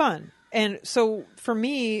 we have fun. And so for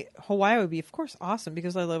me, Hawaii would be, of course, awesome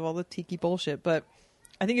because I love all the tiki bullshit, but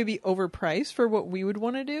I think it'd be overpriced for what we would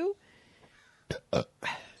want to do.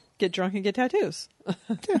 Get drunk and get tattoos.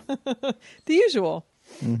 The usual.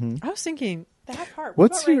 Mm-hmm. I was thinking that part.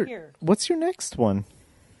 What's right your here? What's your next one?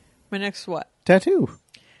 My next what? Tattoo.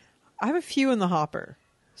 I have a few in the hopper.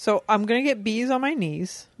 So I'm going to get bees on my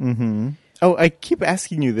knees. Mm-hmm. Oh, I keep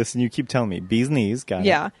asking you this and you keep telling me. Bees knees, got it.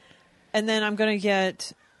 Yeah. And then I'm going to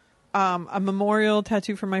get a memorial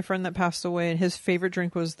tattoo from my friend that passed away, and his favorite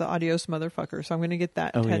drink was the Adios Motherfucker. So I'm going to get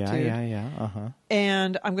that tattooed. Yeah. Uh-huh.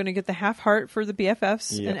 And I'm going to get the half heart for the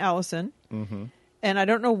BFFs and Allison. Mm-hmm. And I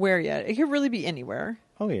don't know where yet. It could really be anywhere.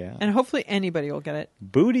 Oh, yeah. And hopefully anybody will get it.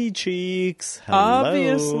 Booty cheeks. Hello.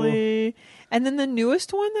 Obviously. And then the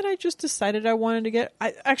newest one that I just decided I wanted to get.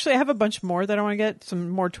 I have a bunch more that I want to get. Some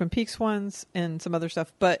more Twin Peaks ones and some other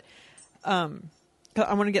stuff. But I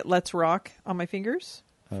want to get Let's Rock on my fingers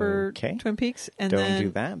for Twin Peaks. And Don't do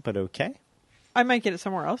that, but okay. I might get it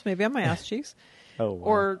somewhere else. Maybe on my ass cheeks. Oh, wow.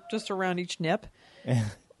 Or just around each nip.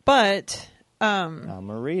 But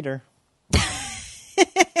I'm a reader.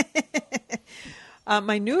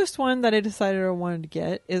 my newest one that I decided I wanted to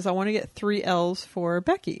get is I want to get 3 L's for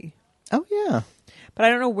Becky. Oh, yeah. But I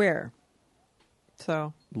don't know where.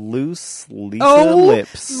 So Loose Lisa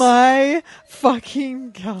lips. My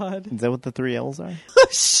fucking God. Is that what the 3 L's are?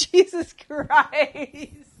 Jesus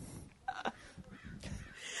Christ.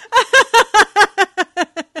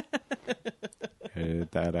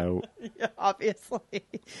 Edit that out. Yeah, obviously.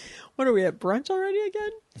 What are we at, brunch already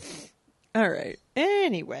again? All right.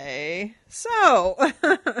 Anyway, so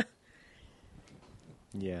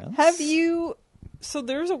Yes. Have you... So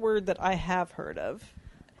there's a word that I have heard of.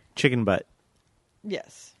 Chicken butt.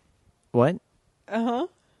 Yes. What? Uh-huh.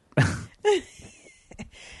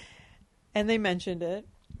 And they mentioned it.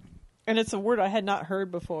 And it's a word I had not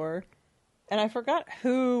heard before. And I forgot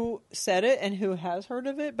who said it and who has heard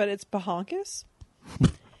of it, but it's bahonkus.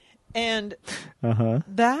 And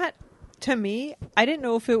that, to me, I didn't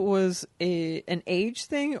know if it was an age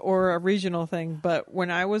thing or a regional thing, but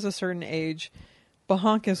when I was a certain age,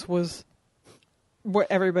 bahonkus was what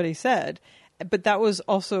everybody said. But that was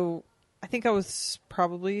also, I think I was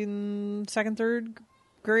probably in second, third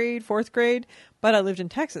grade, fourth grade, but I lived in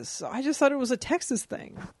Texas. So I just thought it was a Texas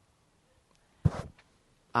thing.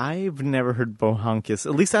 I've never heard bahonkus.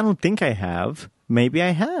 At least I don't think I have. Maybe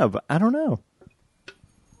I have. I don't know.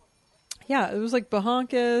 Yeah, it was like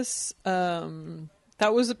bahonkus.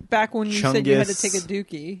 That was back when you said you had to take a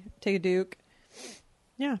dookie. Take a duke.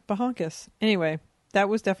 Yeah, bahonkus. Anyway, that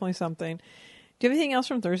was definitely something. Do you have anything else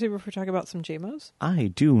from Thursday before we talk about some JMOs? I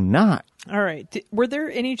do not. All right. Were there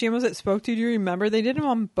any JMOs that spoke to you? Do you remember? They did them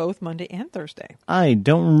on both Monday and Thursday. I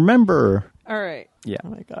don't remember. All right. Yeah. Oh,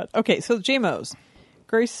 my God. Okay, so JMOs.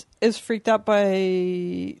 Grace is freaked out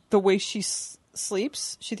by the way she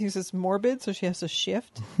sleeps. She thinks it's morbid, so she has to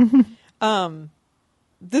shift.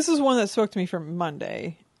 This is one that spoke to me from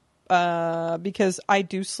Monday because I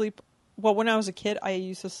do sleep. Well, when I was a kid,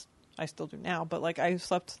 I still do now, but like I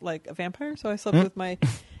slept like a vampire. So I slept with my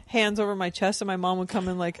hands over my chest, and my mom would come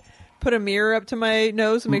and like put a mirror up to my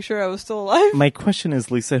nose and make sure I was still alive. My question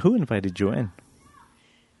is, Lisa, who invited you in?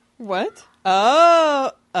 What?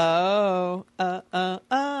 Oh.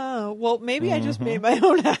 Well, maybe I just made my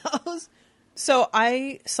own house. So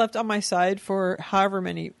I slept on my side for however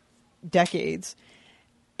many decades.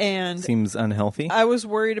 And seems unhealthy. I was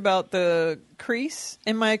worried about the crease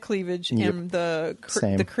in my cleavage and the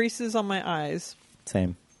creases on my eyes.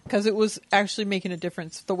 Same. Because it was actually making a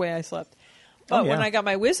difference the way I slept. But when I got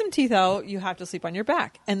my wisdom teeth out, you have to sleep on your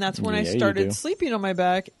back. And that's when I started sleeping on my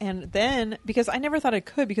back. And then, because I never thought I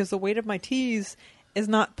could, because the weight of my teeth is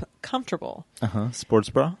not comfortable. Sports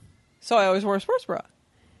bra? So I always wore a sports bra.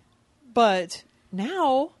 But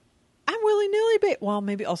now, I'm willy-nilly well,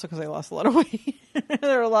 maybe also because I lost a lot of weight.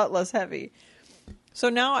 They're a lot less heavy. So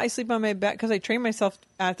now I sleep on my back, because I trained myself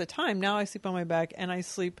at the time. Now I sleep on my back, and I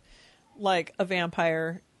sleep like a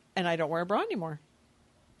vampire, and I don't wear a bra anymore.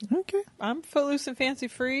 Okay. I'm footloose and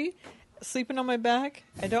fancy-free, sleeping on my back.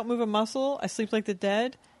 I don't move a muscle. I sleep like the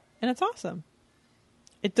dead, and it's awesome.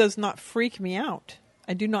 It does not freak me out.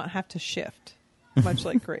 I do not have to shift, much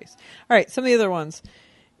like Grace. All right, some of the other ones.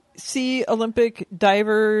 See Olympic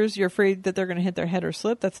divers, you're afraid that they're going to hit their head or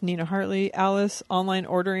slip. That's Nina Hartley. Alice, online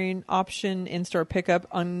ordering option, in-store pickup,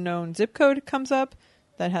 unknown zip code comes up.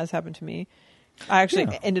 That has happened to me. I actually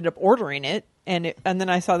ended up ordering it, and then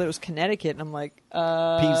I saw that it was Connecticut, and I'm like,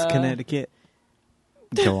 Peace, Connecticut.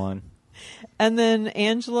 Go on. And then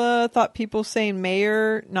Angela thought people saying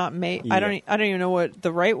mayor, not may. Yeah. I don't even know what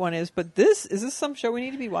the right one is, but is this some show we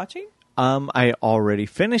need to be watching? I already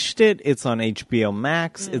finished it. It's on HBO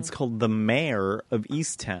Max. It's called The Mayor of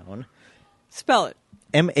Easttown. Spell it.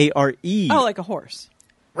 Mare. Oh, like a horse.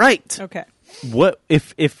 Right. Okay. What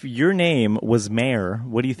if your name was Mayor?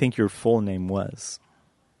 What do you think your full name was?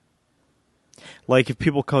 Like if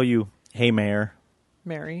people call you, "Hey, Mayor."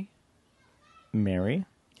 Mary. Mary.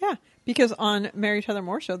 Yeah, because on Mary Tyler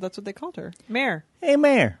Moore Show, that's what they called her, Mayor. Hey,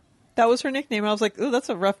 Mayor. That was her nickname. I was like, "Ooh, that's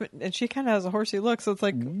a rough." And she kind of has a horsey look, so it's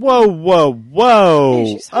like, whoa!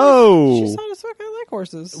 Hey, she's hot as fuck. I like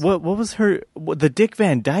horses. What was her? The Dick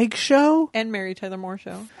Van Dyke Show and Mary Tyler Moore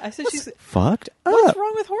Show. I said she's fucked up. What's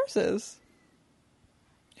wrong with horses?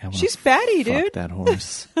 She's batty, dude. Fuck that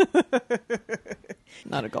horse.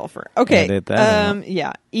 Not a golfer. Okay. Edit that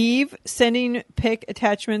yeah. Eve sending pic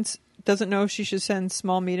attachments. Doesn't know if she should send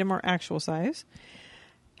small, medium, or actual size.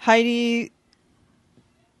 Heidi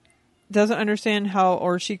doesn't understand how,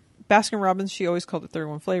 Baskin Robbins, she always called it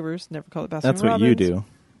 31 flavors. Never called it Baskin Robbins. That's what you do.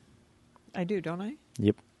 I do, don't I?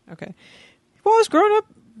 Yep. Okay. Well, I was growing up,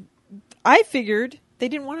 I figured they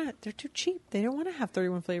didn't want to, they're too cheap. They don't want to have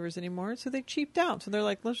 31 flavors anymore, so they cheaped out. So they're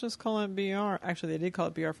like, let's just call it BR. Actually, they did call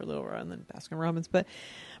it BR for a little while and then Baskin Robbins. But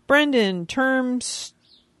Brendan, the term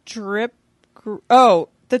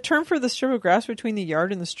for the strip of grass between the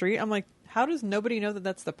yard and the street. I'm like, how does nobody know that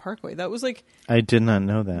that's the Parkway? That was like... I did not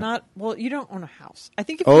know that. You don't own a house. I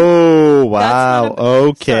think if wow.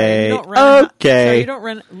 Okay. You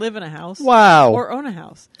don't live in a house. Wow. Or own a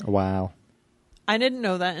house. Wow. I didn't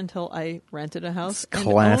know that until I rented a house. It's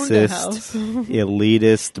classist,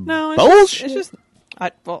 elitist bullshit.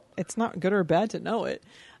 It's not good or bad to know it.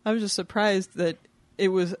 I was just surprised that it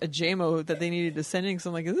was a JMO that they needed to send in. So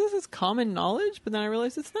I'm like, is this common knowledge? But then I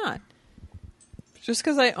realized it's not. Just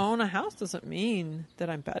because I own a house doesn't mean that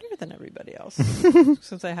I'm better than everybody else.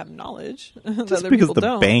 Since I have knowledge that Just other because people the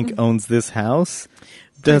don't. bank owns this house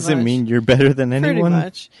doesn't much. mean you're better than anyone. Pretty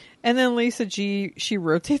much. And then Lisa G, she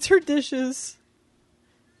rotates her dishes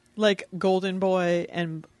like Golden Boy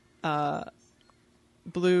and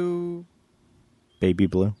Blue. Baby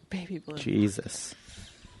blue. Baby Blue. Jesus.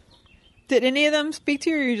 Did any of them speak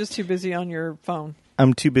to you, or are you just too busy on your phone?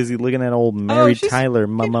 I'm too busy looking at old Mary she's Tyler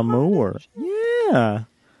fucking Mama hot. Moore. Yeah.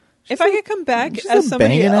 If I could come back she's as a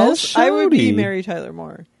somebody banging-ass else, I would be shawty. Mary Tyler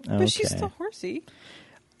Moore. But she's Okay. still horsey.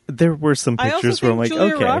 There were some I also pictures where I'm think like,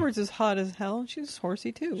 Julia okay. Roberts is hot as hell, and she's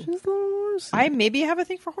horsey too. She's a little horsey. I maybe have a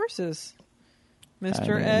thing for horses.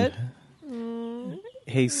 Mr. mean, Ed?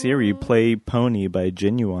 Hey Siri, play Pony by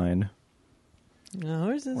Genuine. No,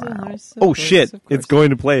 horses and Wow. horses. Oh shit, it's going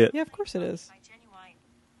to play it. Yeah, of course it is.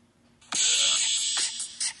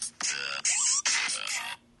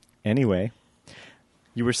 Anyway,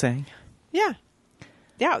 you were saying? Yeah.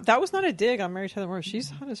 Yeah, that was not a dig on Mary Tyler Moore.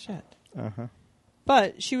 She's hot as shit. Uh-huh.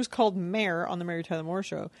 But she was called Mare on the Mary Tyler Moore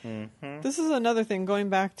show. Mm-hmm. This is another thing, going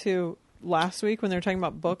back to last week when they were talking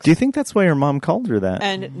about books Do you think that's why her mom called her that?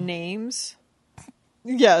 and names.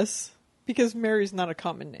 Yes, because Mary's not a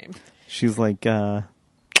common name. She's like,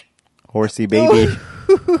 horsey baby.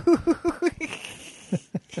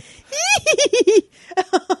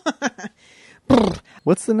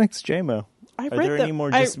 What's the next JMO? I Are read there them. any more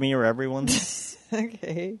just me or everyone's?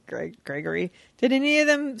 Okay, Gregory. Did any of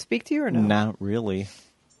them speak to you or no? Not really.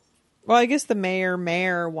 Well, I guess the mayor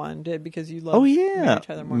one did because you love Oh, yeah. Mary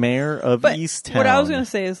Tyler Moore. Mayor of But Easttown. what I was going to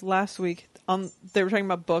say is last week they were talking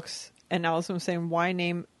about books, and Allison was saying why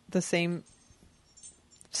name the same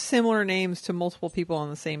similar names to multiple people on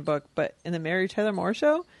the same book. But in the Mary Tyler Moore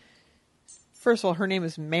show, first of all, her name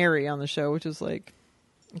is Mary on the show, which is like,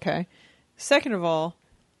 okay. Second of all,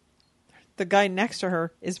 the guy next to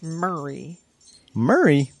her is Murray.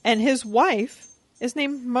 Murray? And his wife is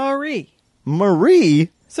named Marie. Marie?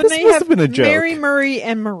 So this now you must have have been a joke. Mary, Murray,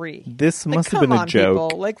 and Marie. This Like, must have come been a on, joke.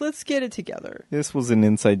 People. Like, let's get it together. This was an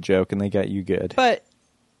inside joke, and they got you good. But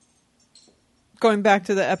going back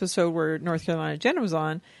to the episode where North Carolina Jenna was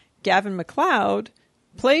on, Gavin McLeod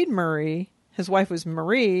played Murray. His wife was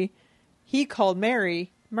Marie. He called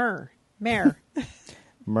Mary Mare. Mare?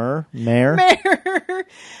 Mare.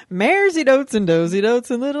 Maresy dotes and dozy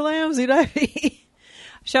dotes and little lambsy divey.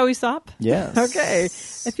 Shall we stop? Yes. Okay.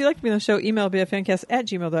 If you'd like to be on the show, email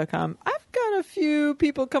bfncast@gmail.com. I've got a few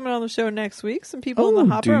people coming on the show next week. Some people in the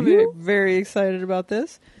hopper. do I'm you? very excited about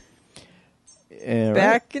this. All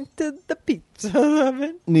Back into the pizza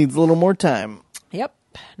oven. Needs a little more time. Yep.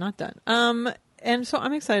 Not done. And so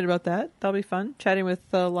I'm excited about that. That'll be fun. Chatting with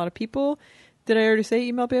a lot of people. Did I already say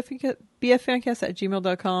email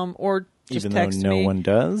bffancast@gmail.com or just Even though text no me? one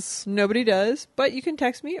does. Nobody does, but you can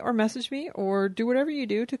text me or message me or do whatever you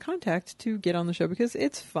do to contact to get on the show because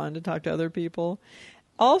it's fun to talk to other people.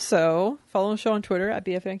 Also, follow the show on Twitter at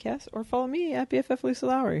BFFcast or follow me at BFF Lisa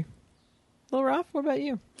Lowry. Lil Ralph, what about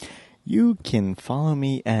you? You can follow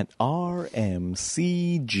me at RMCGS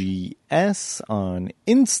on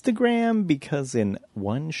Instagram because in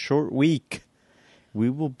one short week we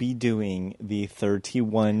will be doing the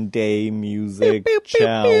 31-day music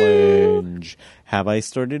challenge. Have I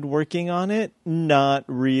started working on it? Not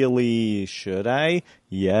really. Should I?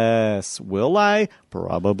 Yes. Will I?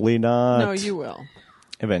 Probably not. No, you will.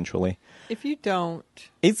 Eventually. If you don't...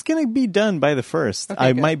 It's going to be done by the 1st. Okay,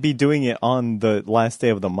 I good. might be doing it on the last day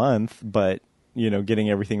of the month, but, getting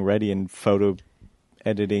everything ready and photo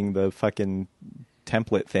editing the fucking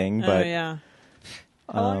template thing. But oh, yeah.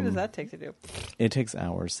 How long does that take to do? it takes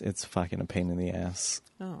hours. It's fucking a pain in the ass.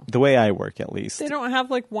 Oh. The way I work, at least. They don't have,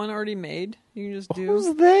 one already made? You can just do...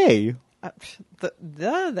 Who's they?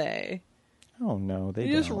 They. Oh, no, they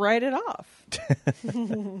You don't. just write it off.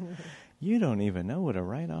 You don't even know what a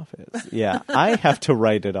write-off is. Yeah, I have to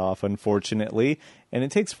write it off, unfortunately, and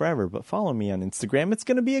it takes forever. But follow me on Instagram. It's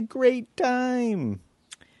going to be a great time.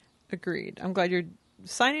 Agreed. I'm glad you're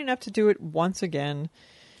signing up to do it once again.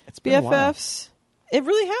 It's been a while. BFFs. It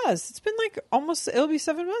really has. It's been it'll be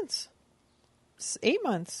 7 months. It's 8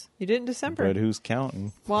 months. You did it in December. But who's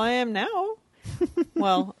counting? Well, I am now.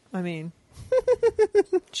 Well, I mean,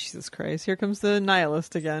 Jesus Christ. Here comes the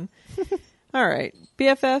nihilist again. All right.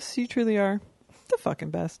 BFFs, you truly are the fucking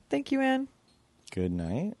best. Thank you, Anne. Good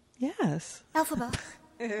night. Yes. Elphaba,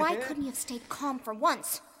 why couldn't you have stayed calm for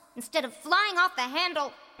once instead of flying off the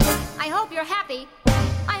handle? I hope you're happy.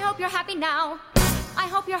 I hope you're happy now. I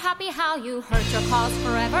hope you're happy how you hurt your cause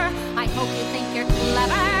forever. I hope you think you're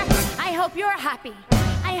clever. I I hope you're happy.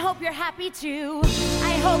 I hope you're happy too.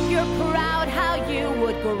 I hope you're proud how you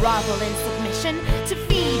would grovel in submission to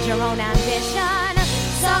feed your own ambition.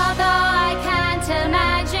 So though I can't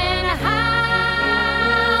imagine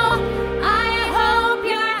how, I hope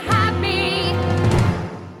you're happy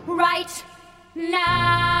right now.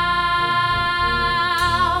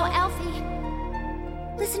 Elfie,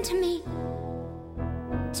 listen to me.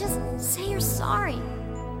 Just say you're sorry.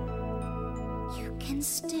 You can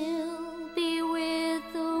still be with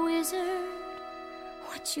the wizard.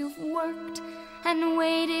 What you've worked and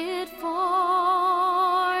waited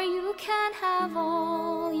for. You can have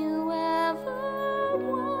all you ever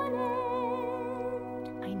wanted.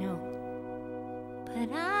 I know. But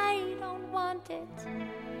I don't want it.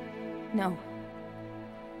 No.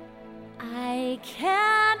 I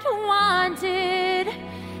can't want it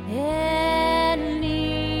anymore.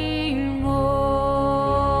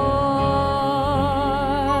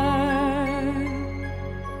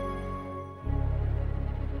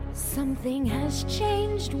 Something has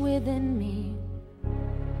changed within me.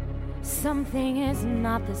 Something is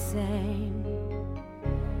not the same.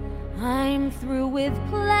 I'm through with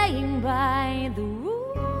playing by the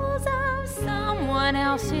rules of someone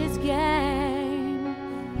else's game.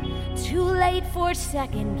 Too late for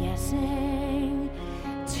second guessing.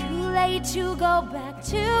 Too late to go back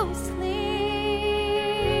to sleep.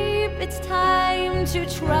 It's time to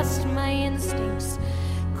trust my instincts,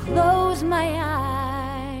 close my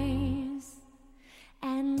eyes,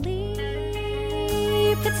 and leap.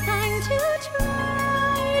 It's time to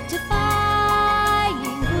try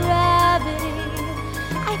defying gravity.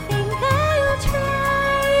 I think I'll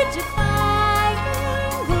try defying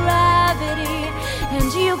gravity, and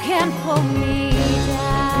you can't pull me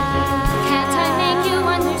down. Can't I make you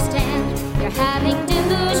understand? You're having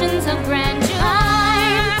delusions of grandeur.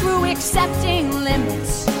 I'm through accepting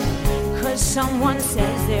limits, 'cause someone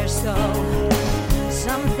says they're so.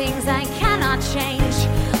 Some things I cannot change,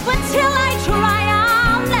 but till I try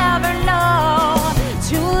I'll never know.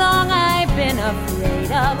 Too long I've been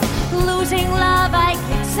afraid of losing love I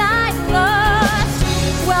guess I've lost.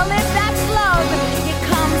 Well, if that's love, it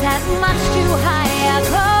comes at much too high a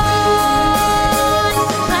cost.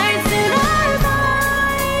 I'm sooner by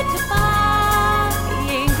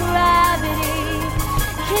defying gravity.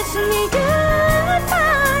 Kiss me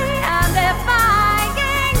goodbye, I'm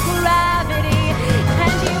defying gravity,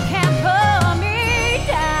 and you can't pull me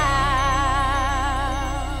down.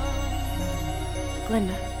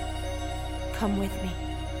 Glinda, come with me.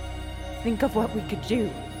 Think of what we could do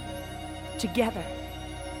together.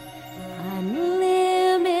 Unlimited.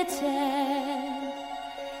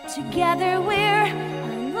 Together we're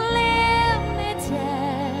unlimited.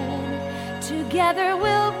 Together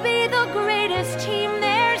we'll be the greatest team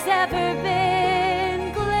there's ever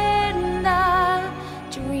been. Glinda,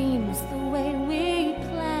 dreams the way we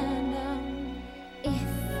planned them. If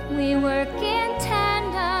we work in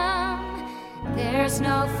tandem, there's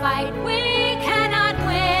no fight we cannot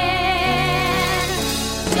win.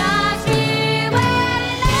 Just you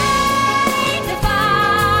and I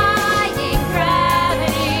defying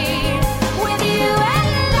gravity. With you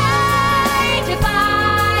and I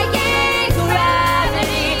defying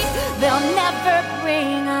gravity. They'll never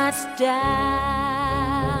bring us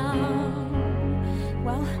down.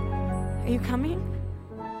 Well, are you coming?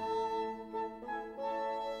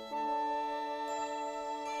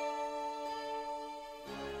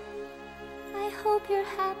 I hope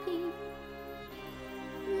you're happy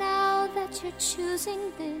now that you're choosing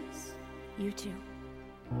this. You too.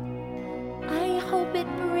 I hope it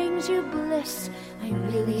brings you bliss. I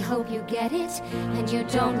really hope you get it and you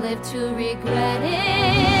don't live to regret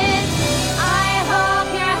it. I hope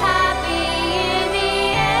you're happy in the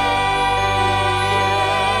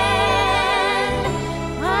end.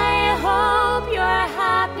 I hope you're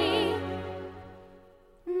happy,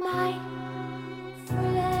 my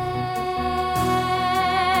friend.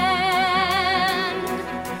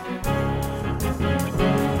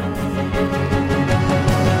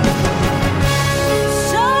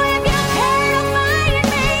 So if you care to find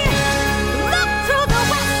me, look to the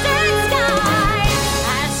western sky.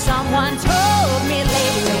 As someone told me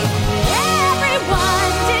lately,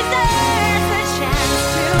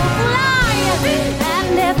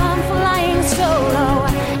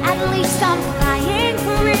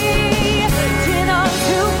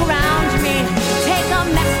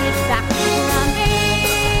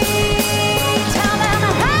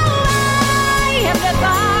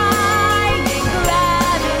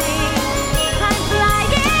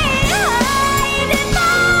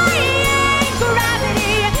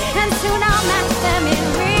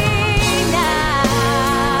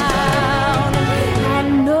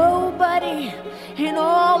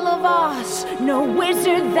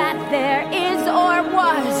 wizard that there is or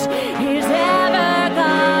was is ever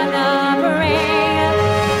gonna